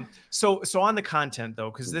 So on the content though,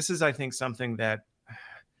 because this is, I think, something that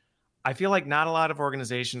I feel like not a lot of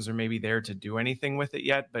organizations are maybe there to do anything with it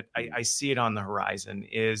yet, but I see it on the horizon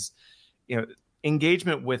is,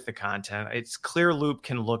 engagement with the content. It's clear Loop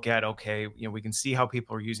can look at, okay, we can see how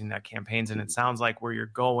people are using that campaigns. And it sounds like where you're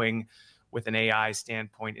going with an AI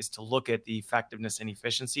standpoint is to look at the effectiveness and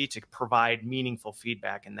efficiency to provide meaningful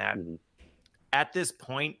feedback in that. At this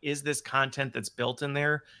point, is this content that's built in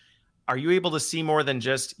there? Are you able to see more than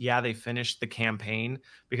just, they finished the campaign?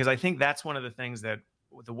 Because I think that's one of the things that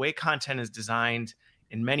the way content is designed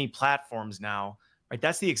in many platforms now, right?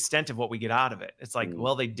 That's the extent of what we get out of it. It's like,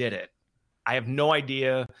 well, they did it. I have no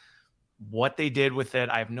idea what they did with it.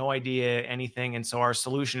 I have no idea anything. And so our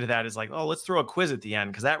solution to that is like, oh, let's throw a quiz at the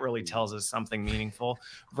end because that really tells us something meaningful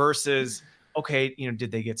versus, okay,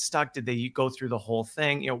 did they get stuck? Did they go through the whole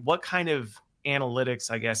thing? What kind of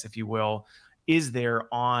analytics, I guess, if you will, is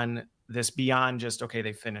there on this beyond just, okay,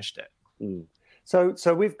 they finished it? So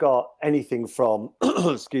we've got anything from,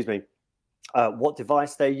 excuse me, what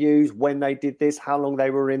device they use, when they did this, how long they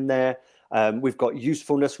were in there. We've got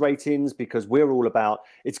usefulness ratings because we're all about,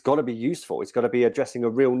 it's got to be useful. It's got to be addressing a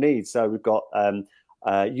real need. So we've got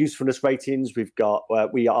usefulness ratings. We've got,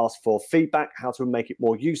 we ask for feedback, how to make it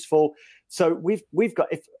more useful. So we've got,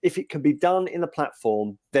 if it can be done in the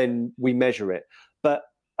platform, then we measure it. But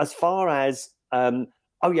as far as, and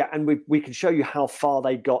we can show you how far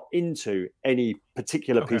they got into any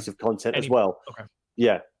particular piece of content as well.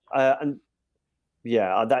 That's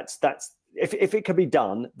if it can be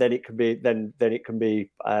done, then it can be then it can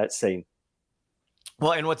be seen.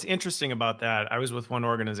 Well, and what's interesting about that, I was with one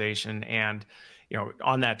organization, and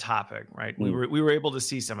on that topic, right? We were able to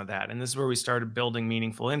see some of that, and this is where we started building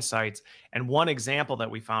meaningful insights. And one example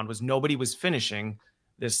that we found was nobody was finishing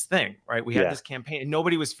this thing, right? We had this campaign and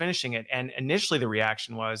nobody was finishing it. And initially the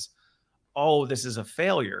reaction was, oh, this is a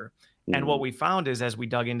failure. And what we found is as we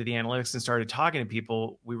dug into the analytics and started talking to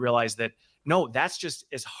people, we realized that, no, that's just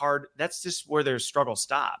as hard. That's just where their struggle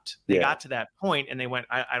stopped. They got to that point and they went,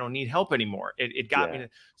 I don't need help anymore. It got me to,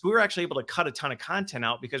 so we were actually able to cut a ton of content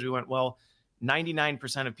out because we went, well,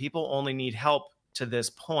 99% of people only need help to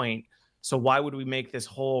this point. So why would we make this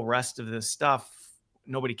whole rest of this stuff?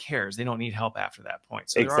 Nobody cares. They don't need help after that point.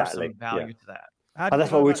 So there are some value to that. And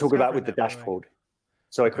that's what we're talking about with the dashboard.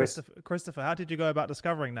 Sorry, Chris. Christopher, how did you go about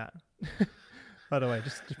discovering that? By the way,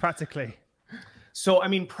 just practically. So, I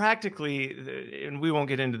mean, practically, and we won't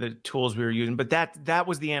get into the tools we were using, but that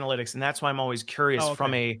was the analytics. And that's why I'm always curious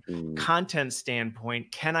from a content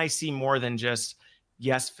standpoint, can I see more than just,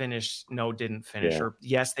 yes, finished, no, didn't finish, or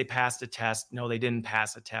yes, they passed a test, no, they didn't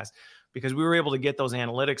pass a test, because we were able to get those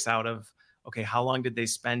analytics out of, okay, how long did they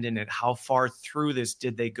spend in it? How far through this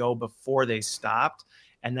did they go before they stopped?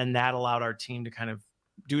 And then that allowed our team to kind of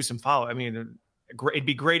do some follow. I mean, it'd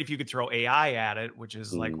be great if you could throw AI at it, which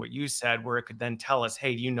is like what you said, where it could then tell us,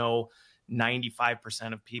 hey, 95%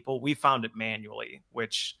 of people? We found it manually,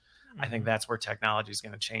 which I think that's where technology is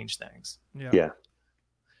going to change things. Yeah.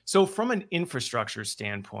 So from an infrastructure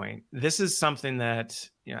standpoint, this is something that,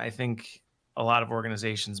 I think a lot of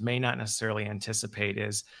organizations may not necessarily anticipate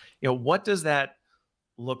is, what does that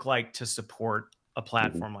look like to support a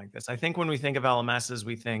platform like this? I think when we think of LMSs,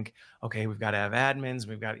 we think, okay, we've got to have admins,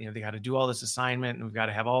 we've got, they got to do all this assignment, and we've got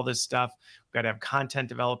to have all this stuff. We've got to have content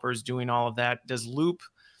developers doing all of that. Does Loop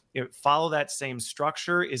follow that same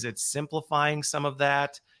structure? Is it simplifying some of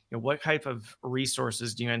that? What type of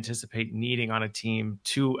resources do you anticipate needing on a team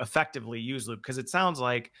to effectively use Loop? Because it sounds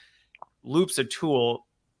like Loop's a tool.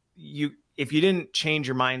 If you didn't change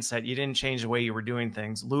your mindset, you didn't change the way you were doing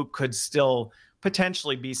things, Loop could still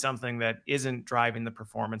potentially be something that isn't driving the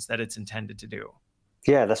performance that it's intended to do.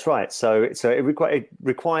 Yeah, that's right. So it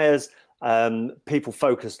requires people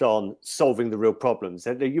focused on solving the real problems.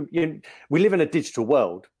 And we live in a digital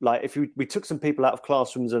world. Like if we took some people out of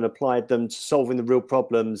classrooms and applied them to solving the real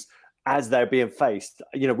problems as they're being faced,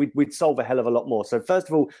 we'd solve a hell of a lot more. So first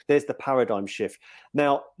of all, there's the paradigm shift.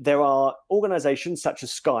 Now, there are organizations such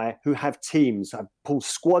as Sky who have teams, pull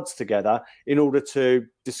squads together in order to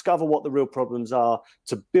discover what the real problems are,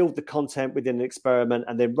 to build the content within an experiment,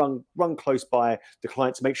 and then run close by the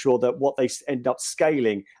client to make sure that what they end up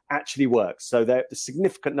scaling actually works. So there's a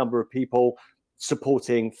significant number of people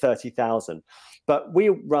supporting 30,000. But we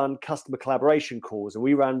run customer collaboration calls, and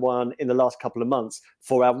we ran one in the last couple of months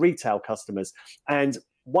for our retail customers. And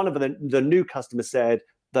one of the new customers said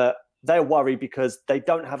that they're worried because they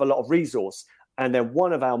don't have a lot of resource. And then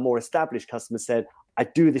one of our more established customers said, I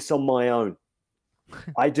do this on my own.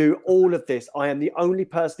 I do all of this. I am the only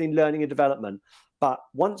person in learning and development. But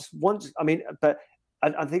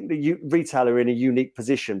I think the retailer are in a unique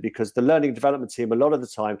position because the learning and development team, a lot of the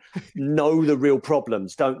time, know the real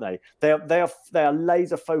problems, don't they? They are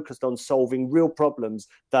laser focused on solving real problems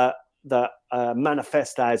that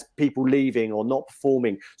manifest as people leaving or not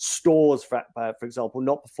performing, stores, for example,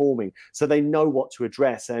 not performing. So they know what to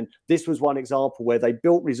address. And this was one example where they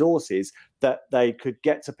built resources that they could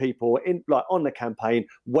get to people on the campaign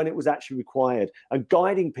when it was actually required, and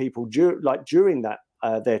guiding people during that.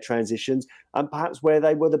 Their transitions, and perhaps where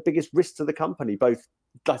they were the biggest risk to the company, both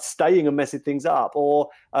staying and messing things up or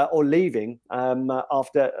leaving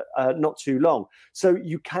after not too long. So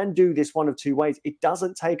you can do this one of two ways. It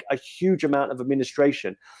doesn't take a huge amount of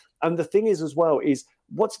administration. And the thing is as well is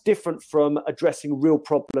what's different from addressing real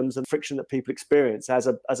problems and friction that people experience as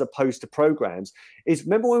opposed to programs is,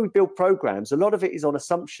 remember when we build programs, a lot of it is on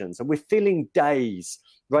assumptions, and we're filling days,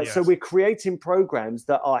 right? Yes. So we're creating programs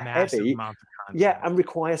that are heavy. And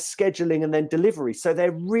require scheduling and then delivery. So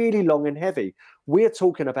they're really long and heavy. We're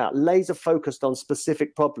talking about laser focused on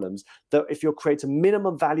specific problems that if you're creating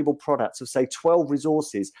minimum valuable products of, say, 12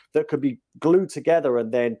 resources that could be glued together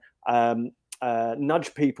and then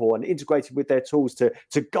nudge people and integrated with their tools to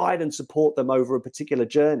guide and support them over a particular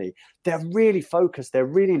journey. They're really focused, they're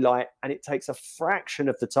really light, and it takes a fraction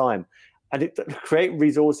of the time. And creating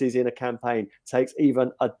resources in a campaign takes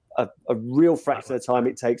even a real fraction of the time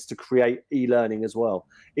it takes to create e-learning as well.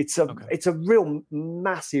 It's a real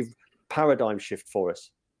massive paradigm shift for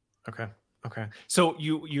us. Okay. So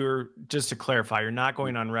you're just to clarify, you're not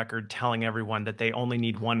going on record telling everyone that they only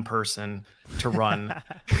need one person to run.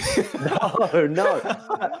 No.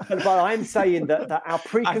 But I'm saying that our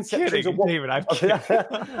preconceptions of what David, I'm kidding.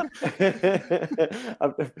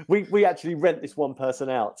 we actually rent this one person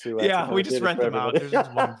out to we just rent them out. There's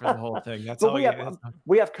just one for the whole thing. That's all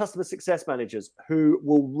we have customer success managers who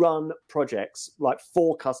will run projects like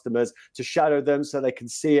for customers to shadow them so they can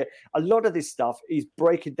see it. A lot of this stuff is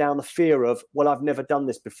breaking down the fear of, well, I've never done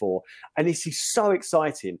this before. And this is so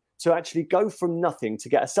exciting to actually go from nothing to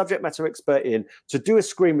get a subject matter expert in, to do a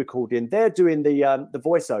screen recording. They're doing the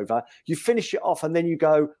voiceover. You finish it off and then you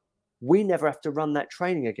go, we never have to run that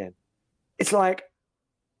training again. It's like,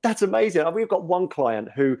 that's amazing. We've got one client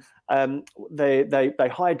who they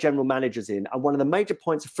hire general managers in, and one of the major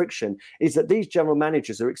points of friction is that these general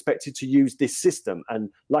managers are expected to use this system, and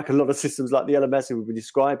like a lot of systems like the LMS we've been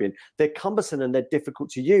describing, they're cumbersome and they're difficult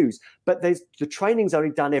to use. But the training's only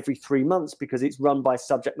done every 3 months because it's run by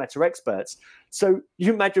subject matter experts. So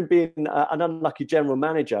you imagine being an unlucky general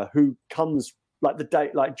manager who comes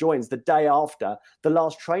joins the day after the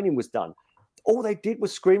last training was done. All they did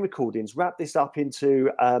was screen recordings, wrap this up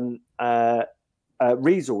into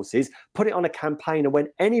resources, put it on a campaign, and when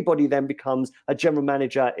anybody then becomes a general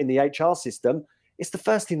manager in the HR system, it's the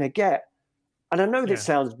first thing they get. And I know this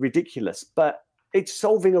sounds ridiculous, but it's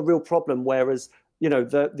solving a real problem, whereas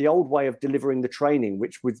the old way of delivering the training,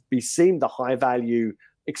 which would be seen the high value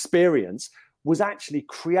experience, was actually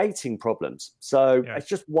creating problems. So it's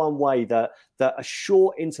just one way that a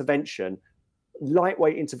short intervention,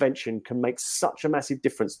 lightweight intervention, can make such a massive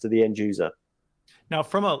difference to the end user. Now,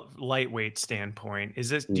 from a lightweight standpoint,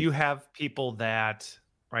 do you have people that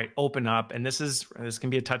open up, and this can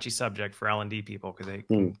be a touchy subject for L&D people because they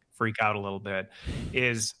can freak out a little bit,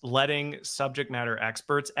 is letting subject matter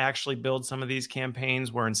experts actually build some of these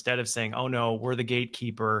campaigns where instead of saying, oh no, we're the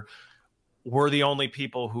gatekeeper, we're the only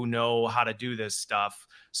people who know how to do this stuff,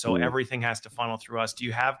 so everything has to funnel through us. Do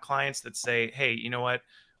you have clients that say, hey, you know what?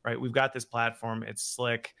 We've got this platform, it's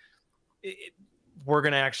slick. We're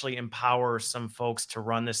going to actually empower some folks to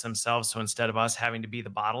run this themselves. So instead of us having to be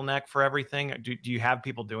the bottleneck for everything, do you have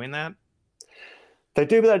people doing that? They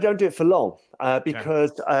do, but they don't do it for long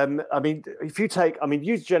because, if you take,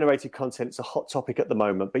 user-generated content, it's a hot topic at the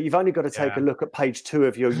moment, but you've only got to take a look at page 2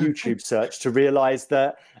 of your YouTube search to realize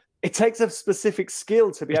that it takes a specific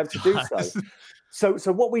skill to be able to do so. So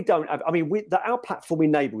what we don't have, I mean, our platform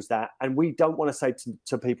enables that, and we don't want to say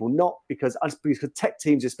to people, not because tech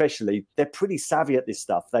teams especially, they're pretty savvy at this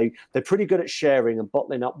stuff. They're pretty good at sharing and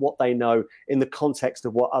bottling up what they know in the context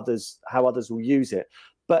of how others will use it.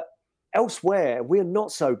 But elsewhere, we're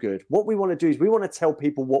not so good. What we want to do is we want to tell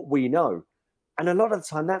people what we know. And a lot of the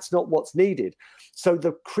time, that's not what's needed. So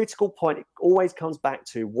the critical point always comes back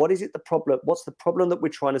to, what is it the problem? What's the problem that we're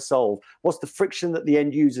trying to solve? What's the friction that the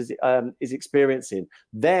end user is experiencing?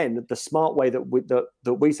 Then the smart way that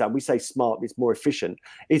we say smart, it's more efficient,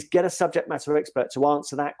 is get a subject matter expert to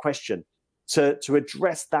answer that question, to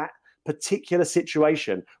address that particular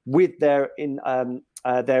situation with their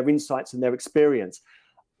insights and their experience.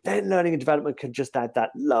 Then learning and development can just add that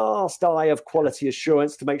last eye of quality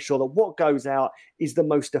assurance to make sure that what goes out is the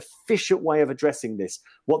most efficient way of addressing this.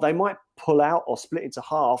 What they might pull out or split into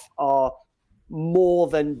half are more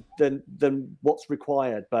than what's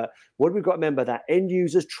required. But what we've got to remember, that end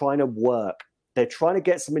users trying to work. They're trying to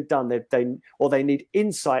get something done. They need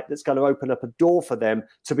insight that's going to open up a door for them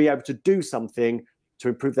to be able to do something to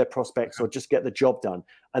improve their prospects or just get the job done.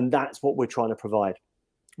 And that's what we're trying to provide.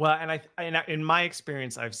 Well, and in my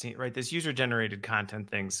experience, I've seen, right, this user-generated content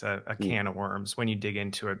thing's a can of worms when you dig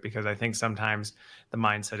into it, because I think sometimes the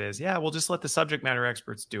mindset is, yeah, we'll just let the subject matter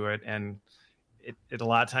experts do it, and it a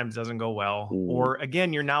lot of times doesn't go well. Or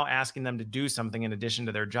again, you're now asking them to do something in addition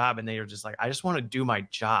to their job, and they are just like, I just want to do my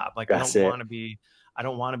job. Like, I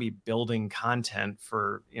don't want to be building content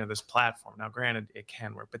for, this platform. Now, granted, it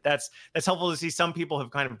can work, but that's helpful to see. Some people have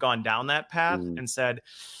kind of gone down that path and said,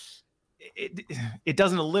 it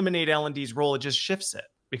doesn't eliminate L&D's role, it just shifts it,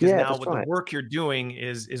 because now what the work you're doing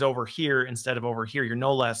is over here instead of over here. You're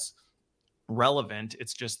no less relevant.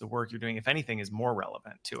 It's just the work you're doing, if anything, is more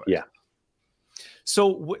relevant to it. Yeah.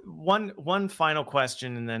 So one final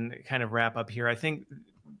question, and then kind of wrap up here. I think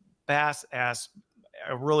Bass asked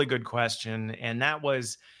a really good question, and that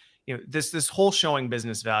was, this whole showing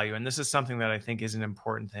business value, and this is something that I think is an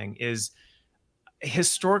important thing, is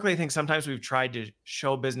historically, I think sometimes we've tried to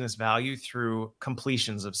show business value through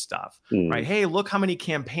completions of stuff, right? Hey, look how many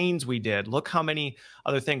campaigns we did. Look how many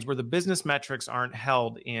other things, where the business metrics aren't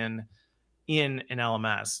held in an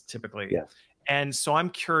LMS typically. Yeah. And so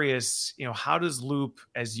I'm curious, how does Loop,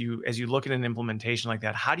 as you look at an implementation like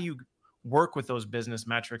that, how do you work with those business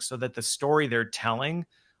metrics so that the story they're telling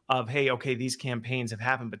of, hey, okay, these campaigns have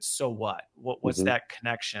happened, but so what? What's that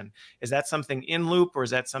connection? Is that something in Loop, or is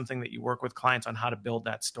that something that you work with clients on how to build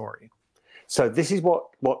that story? So this is what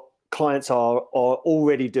clients are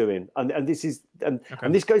already doing, and this is and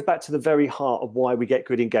this goes back to the very heart of why we get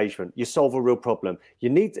good engagement. You solve a real problem. You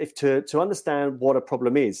need to understand what a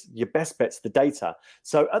problem is. Your best bet's the data.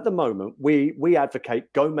 So at the moment, we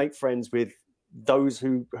advocate go make friends with those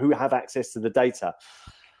who have access to the data.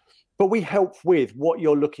 But we help with what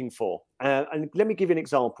you're looking for. And let me give you an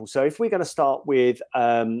example. So if we're going to start with,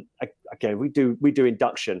 again, we do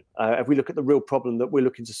induction. If we look at the real problem that we're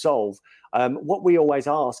looking to solve, what we always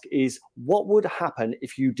ask is, what would happen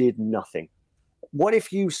if you did nothing? What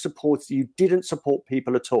if you didn't support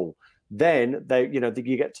people at all? Then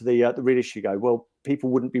you get to the real issue. You go, well, people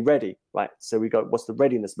wouldn't be ready, right? So we go, what's the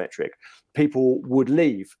readiness metric? People would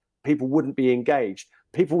leave. People wouldn't be engaged.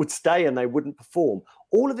 People would stay and they wouldn't perform.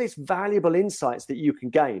 All of these valuable insights that you can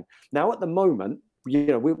gain. Now, at the moment,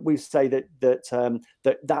 we say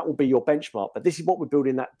that will be your benchmark. But this is what we're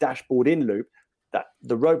building, that dashboard in Loop, that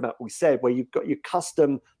the roadmap we said, where you've got your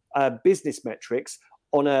custom business metrics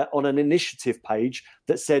on an initiative page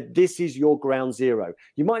that said, this is your ground zero.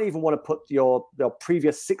 You might even want to put your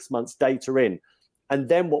previous 6 months data in. And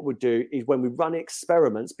then what we'll do is, when we run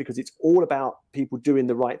experiments, because it's all about people doing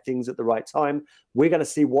the right things at the right time, we're going to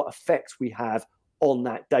see what effects we have on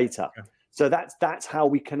that data. Okay. So that's how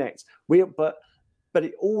we connect. But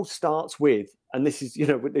it all starts with, and this is,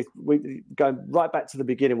 we going right back to the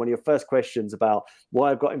beginning, one of your first questions about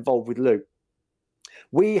why I've got involved with Loop.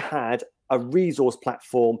 We had a resource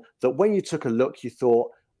platform that when you took a look, you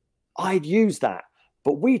thought, I'd use that.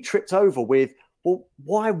 But we tripped over with, well,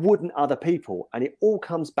 why wouldn't other people? And it all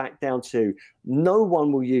comes back down to, no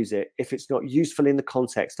one will use it if it's not useful in the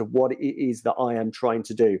context of what it is that I am trying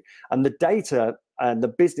to do. And the data and the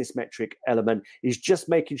business metric element is just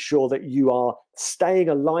making sure that you are staying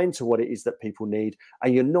aligned to what it is that people need,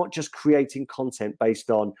 and you're not just creating content based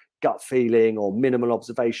on gut feeling or minimal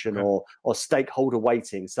observation or stakeholder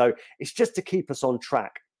weighting. So it's just to keep us on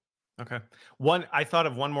track. Okay. I thought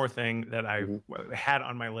of one more thing that I had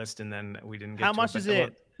on my list, and then we didn't get to it. How much is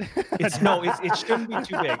it? It shouldn't be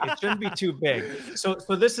too big. It shouldn't be too big. So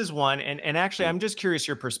this is one, and actually, I'm just curious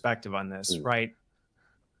your perspective on this, right?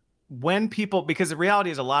 when people, because the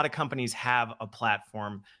reality is a lot of companies have a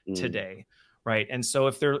platform today, right? And so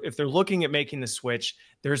if they're looking at making the switch,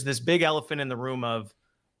 there's this big elephant in the room of,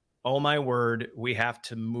 oh my word, we have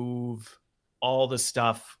to move all the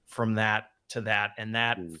stuff from that to that. And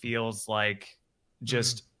that feels like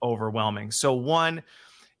just overwhelming. So one,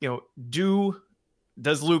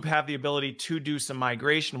 does Loop have the ability to do some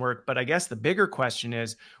migration work? But I guess the bigger question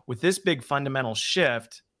is, with this big fundamental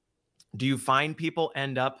shift, do you find people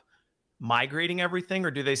end up migrating everything,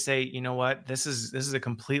 or do they say, you know what, this is a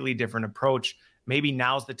completely different approach? Maybe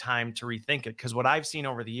now's the time to rethink it. Because what I've seen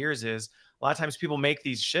over the years is a lot of times people make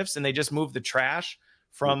these shifts and they just move the trash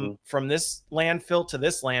from this landfill to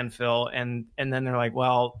this landfill, and then they're like,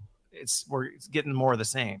 well, it's getting more of the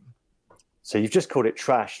same. So you've just called it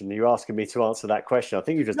trash, and you're asking me to answer that question. I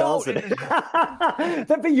think you just answered it.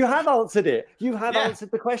 But you have answered it. You have answered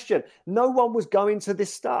the question. No one was going to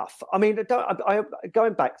this stuff. I mean,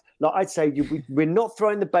 going back, like I'd say, we're not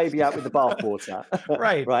throwing the baby out with the bathwater.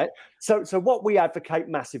 Right. Right. So what we advocate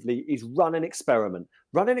massively is run an experiment.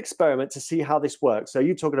 Run an experiment to see how this works. So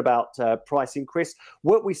you're talking about pricing, Chris.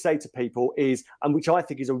 What we say to people is, and which I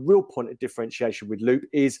think is a real point of differentiation with Loop,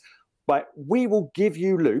 is, right, we will give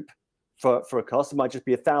you Loop for a cost. It might just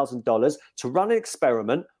be $1,000 to run an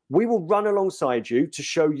experiment. We will run alongside you to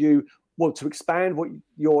show you, well, to expand what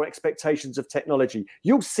your expectations of technology.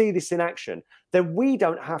 You'll see this in action. Then we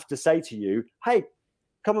don't have to say to you, hey,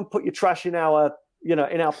 come and put your trash in our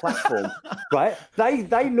platform, right?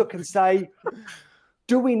 They look and say,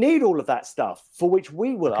 do we need all of that stuff? For which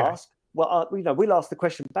we will ask, well, we'll ask the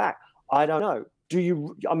question back. I don't know.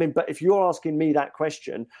 But if you're asking me that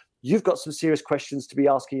question, you've got some serious questions to be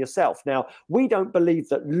asking yourself. Now, we don't believe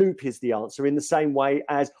that Loop is the answer in the same way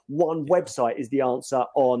as one website is the answer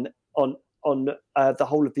on the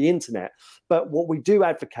whole of the internet. But what we do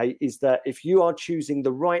advocate is that if you are choosing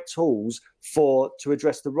the right tools to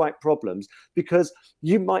address the right problems, because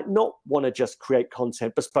you might not want to just create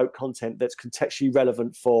bespoke content that's contextually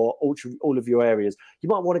relevant for all of your areas. You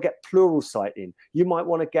might want to get Pluralsight in. You might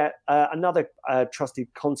want to get another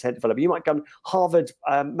trusted content developer. You might go Harvard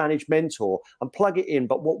Managed Mentor and plug it in.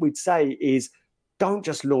 But what we'd say is, don't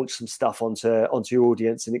just launch some stuff onto your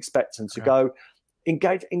audience and expect them to go.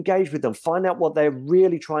 Engage with them, find out what they're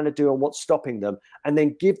really trying to do and what's stopping them, and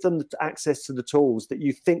then give them access to the tools that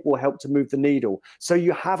you think will help to move the needle. So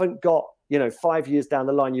you haven't got, 5 years down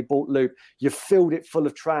the line, you bought Loop, you've filled it full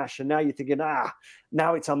of trash, and now you're thinking,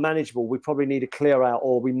 now it's unmanageable. We probably need to clear out,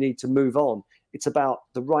 or we need to move on. It's about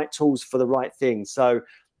the right tools for the right thing. So,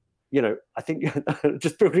 I think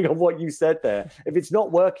just building on what you said there, if it's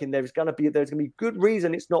not working, there's going to be good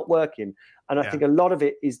reason it's not working. And I think a lot of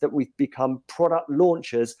it is that we've become product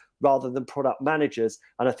launchers rather than product managers.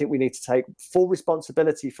 And I think we need to take full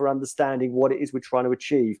responsibility for understanding what it is we're trying to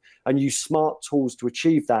achieve and use smart tools to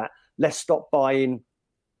achieve that. Let's stop buying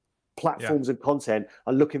platforms and content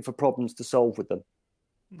and looking for problems to solve with them.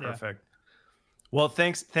 Perfect. Well,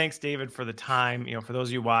 thanks, David, for the time. For those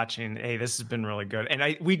of you watching, hey, this has been really good.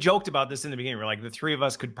 And we joked about this in the beginning. We're like, the three of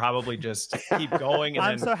us could probably just keep going. And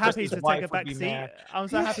I'm so happy to take a back seat. I'm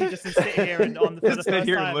so happy just to sit here and for the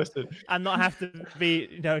first time and not have to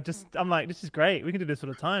be, I'm like, this is great. We can do this all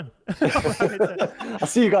the time. I'll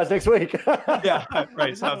see you guys next week. Yeah,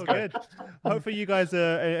 right. Sounds good. Hopefully you guys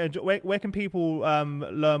enjoy. Where can people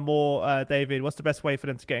learn more, David? What's the best way for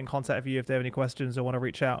them to get in contact with you if they have any questions or want to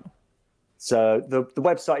reach out? So the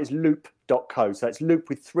website is loop.co. So it's loop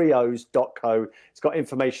with 3 O's.co. It's got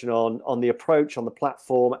information on the approach, on the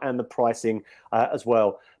platform, and the pricing as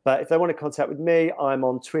well. But if they want to contact with me, I'm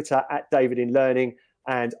on Twitter @DavidInLearning.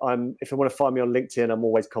 And if they want to find me on LinkedIn, I'm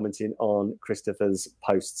always commenting on Christopher's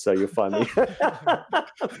posts. So you'll find me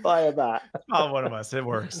via that. Oh, one of us. It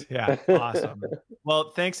works. Yeah. Awesome. Well,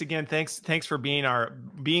 thanks again. Thanks for being our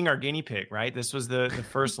guinea pig, right? This was the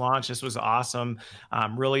first launch. This was awesome.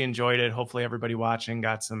 Really enjoyed it. Hopefully everybody watching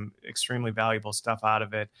got some extremely valuable stuff out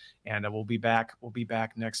of it. And we'll be back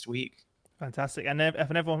next week. Fantastic. And if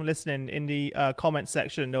everyone listening, in the comment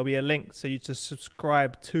section, there'll be a link so you to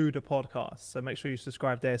subscribe to the podcast. So make sure you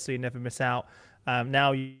subscribe there so you never miss out.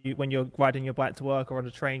 Now, when you're riding your bike to work or on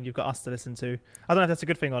a train, you've got us to listen to. I don't know if that's a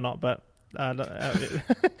good thing or not, but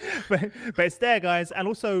but it's there, guys. And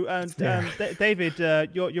also, David,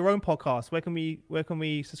 your own podcast. Where can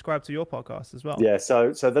we subscribe to your podcast as well? Yeah,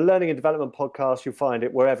 so the Learning and Development Podcast, you'll find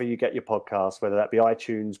it wherever you get your podcasts, whether that be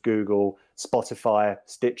iTunes, Google, Spotify,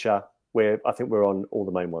 Stitcher. I think we're on all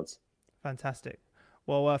the main ones. Fantastic.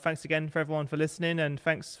 Well, thanks again for everyone for listening, and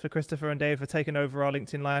thanks for Christopher and Dave for taking over our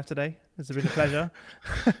LinkedIn Live today. It's been a pleasure.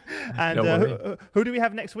 And who do we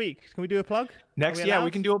have next week? Can we do a plug? Yeah,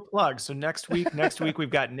 we can do a plug. So next week we've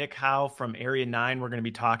got Nick Howe from Area 9. We're going to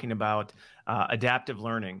be talking about adaptive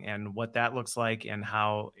learning and what that looks like and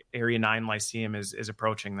how Area 9 Lyceum is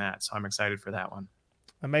approaching that. So I'm excited for that one.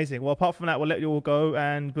 Amazing. Well, apart from that, we'll let you all go,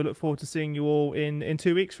 and we'll look forward to seeing you all in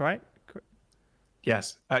 2 weeks, right?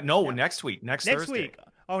 Yes. Next week. Next Thursday. Week.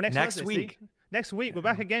 Oh, next Thursday. Week. Next week. We're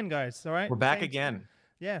back again, guys. All right. We're back again.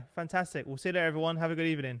 Yeah, fantastic. We'll see you later, everyone. Have a good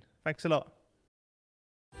evening. Thanks a lot.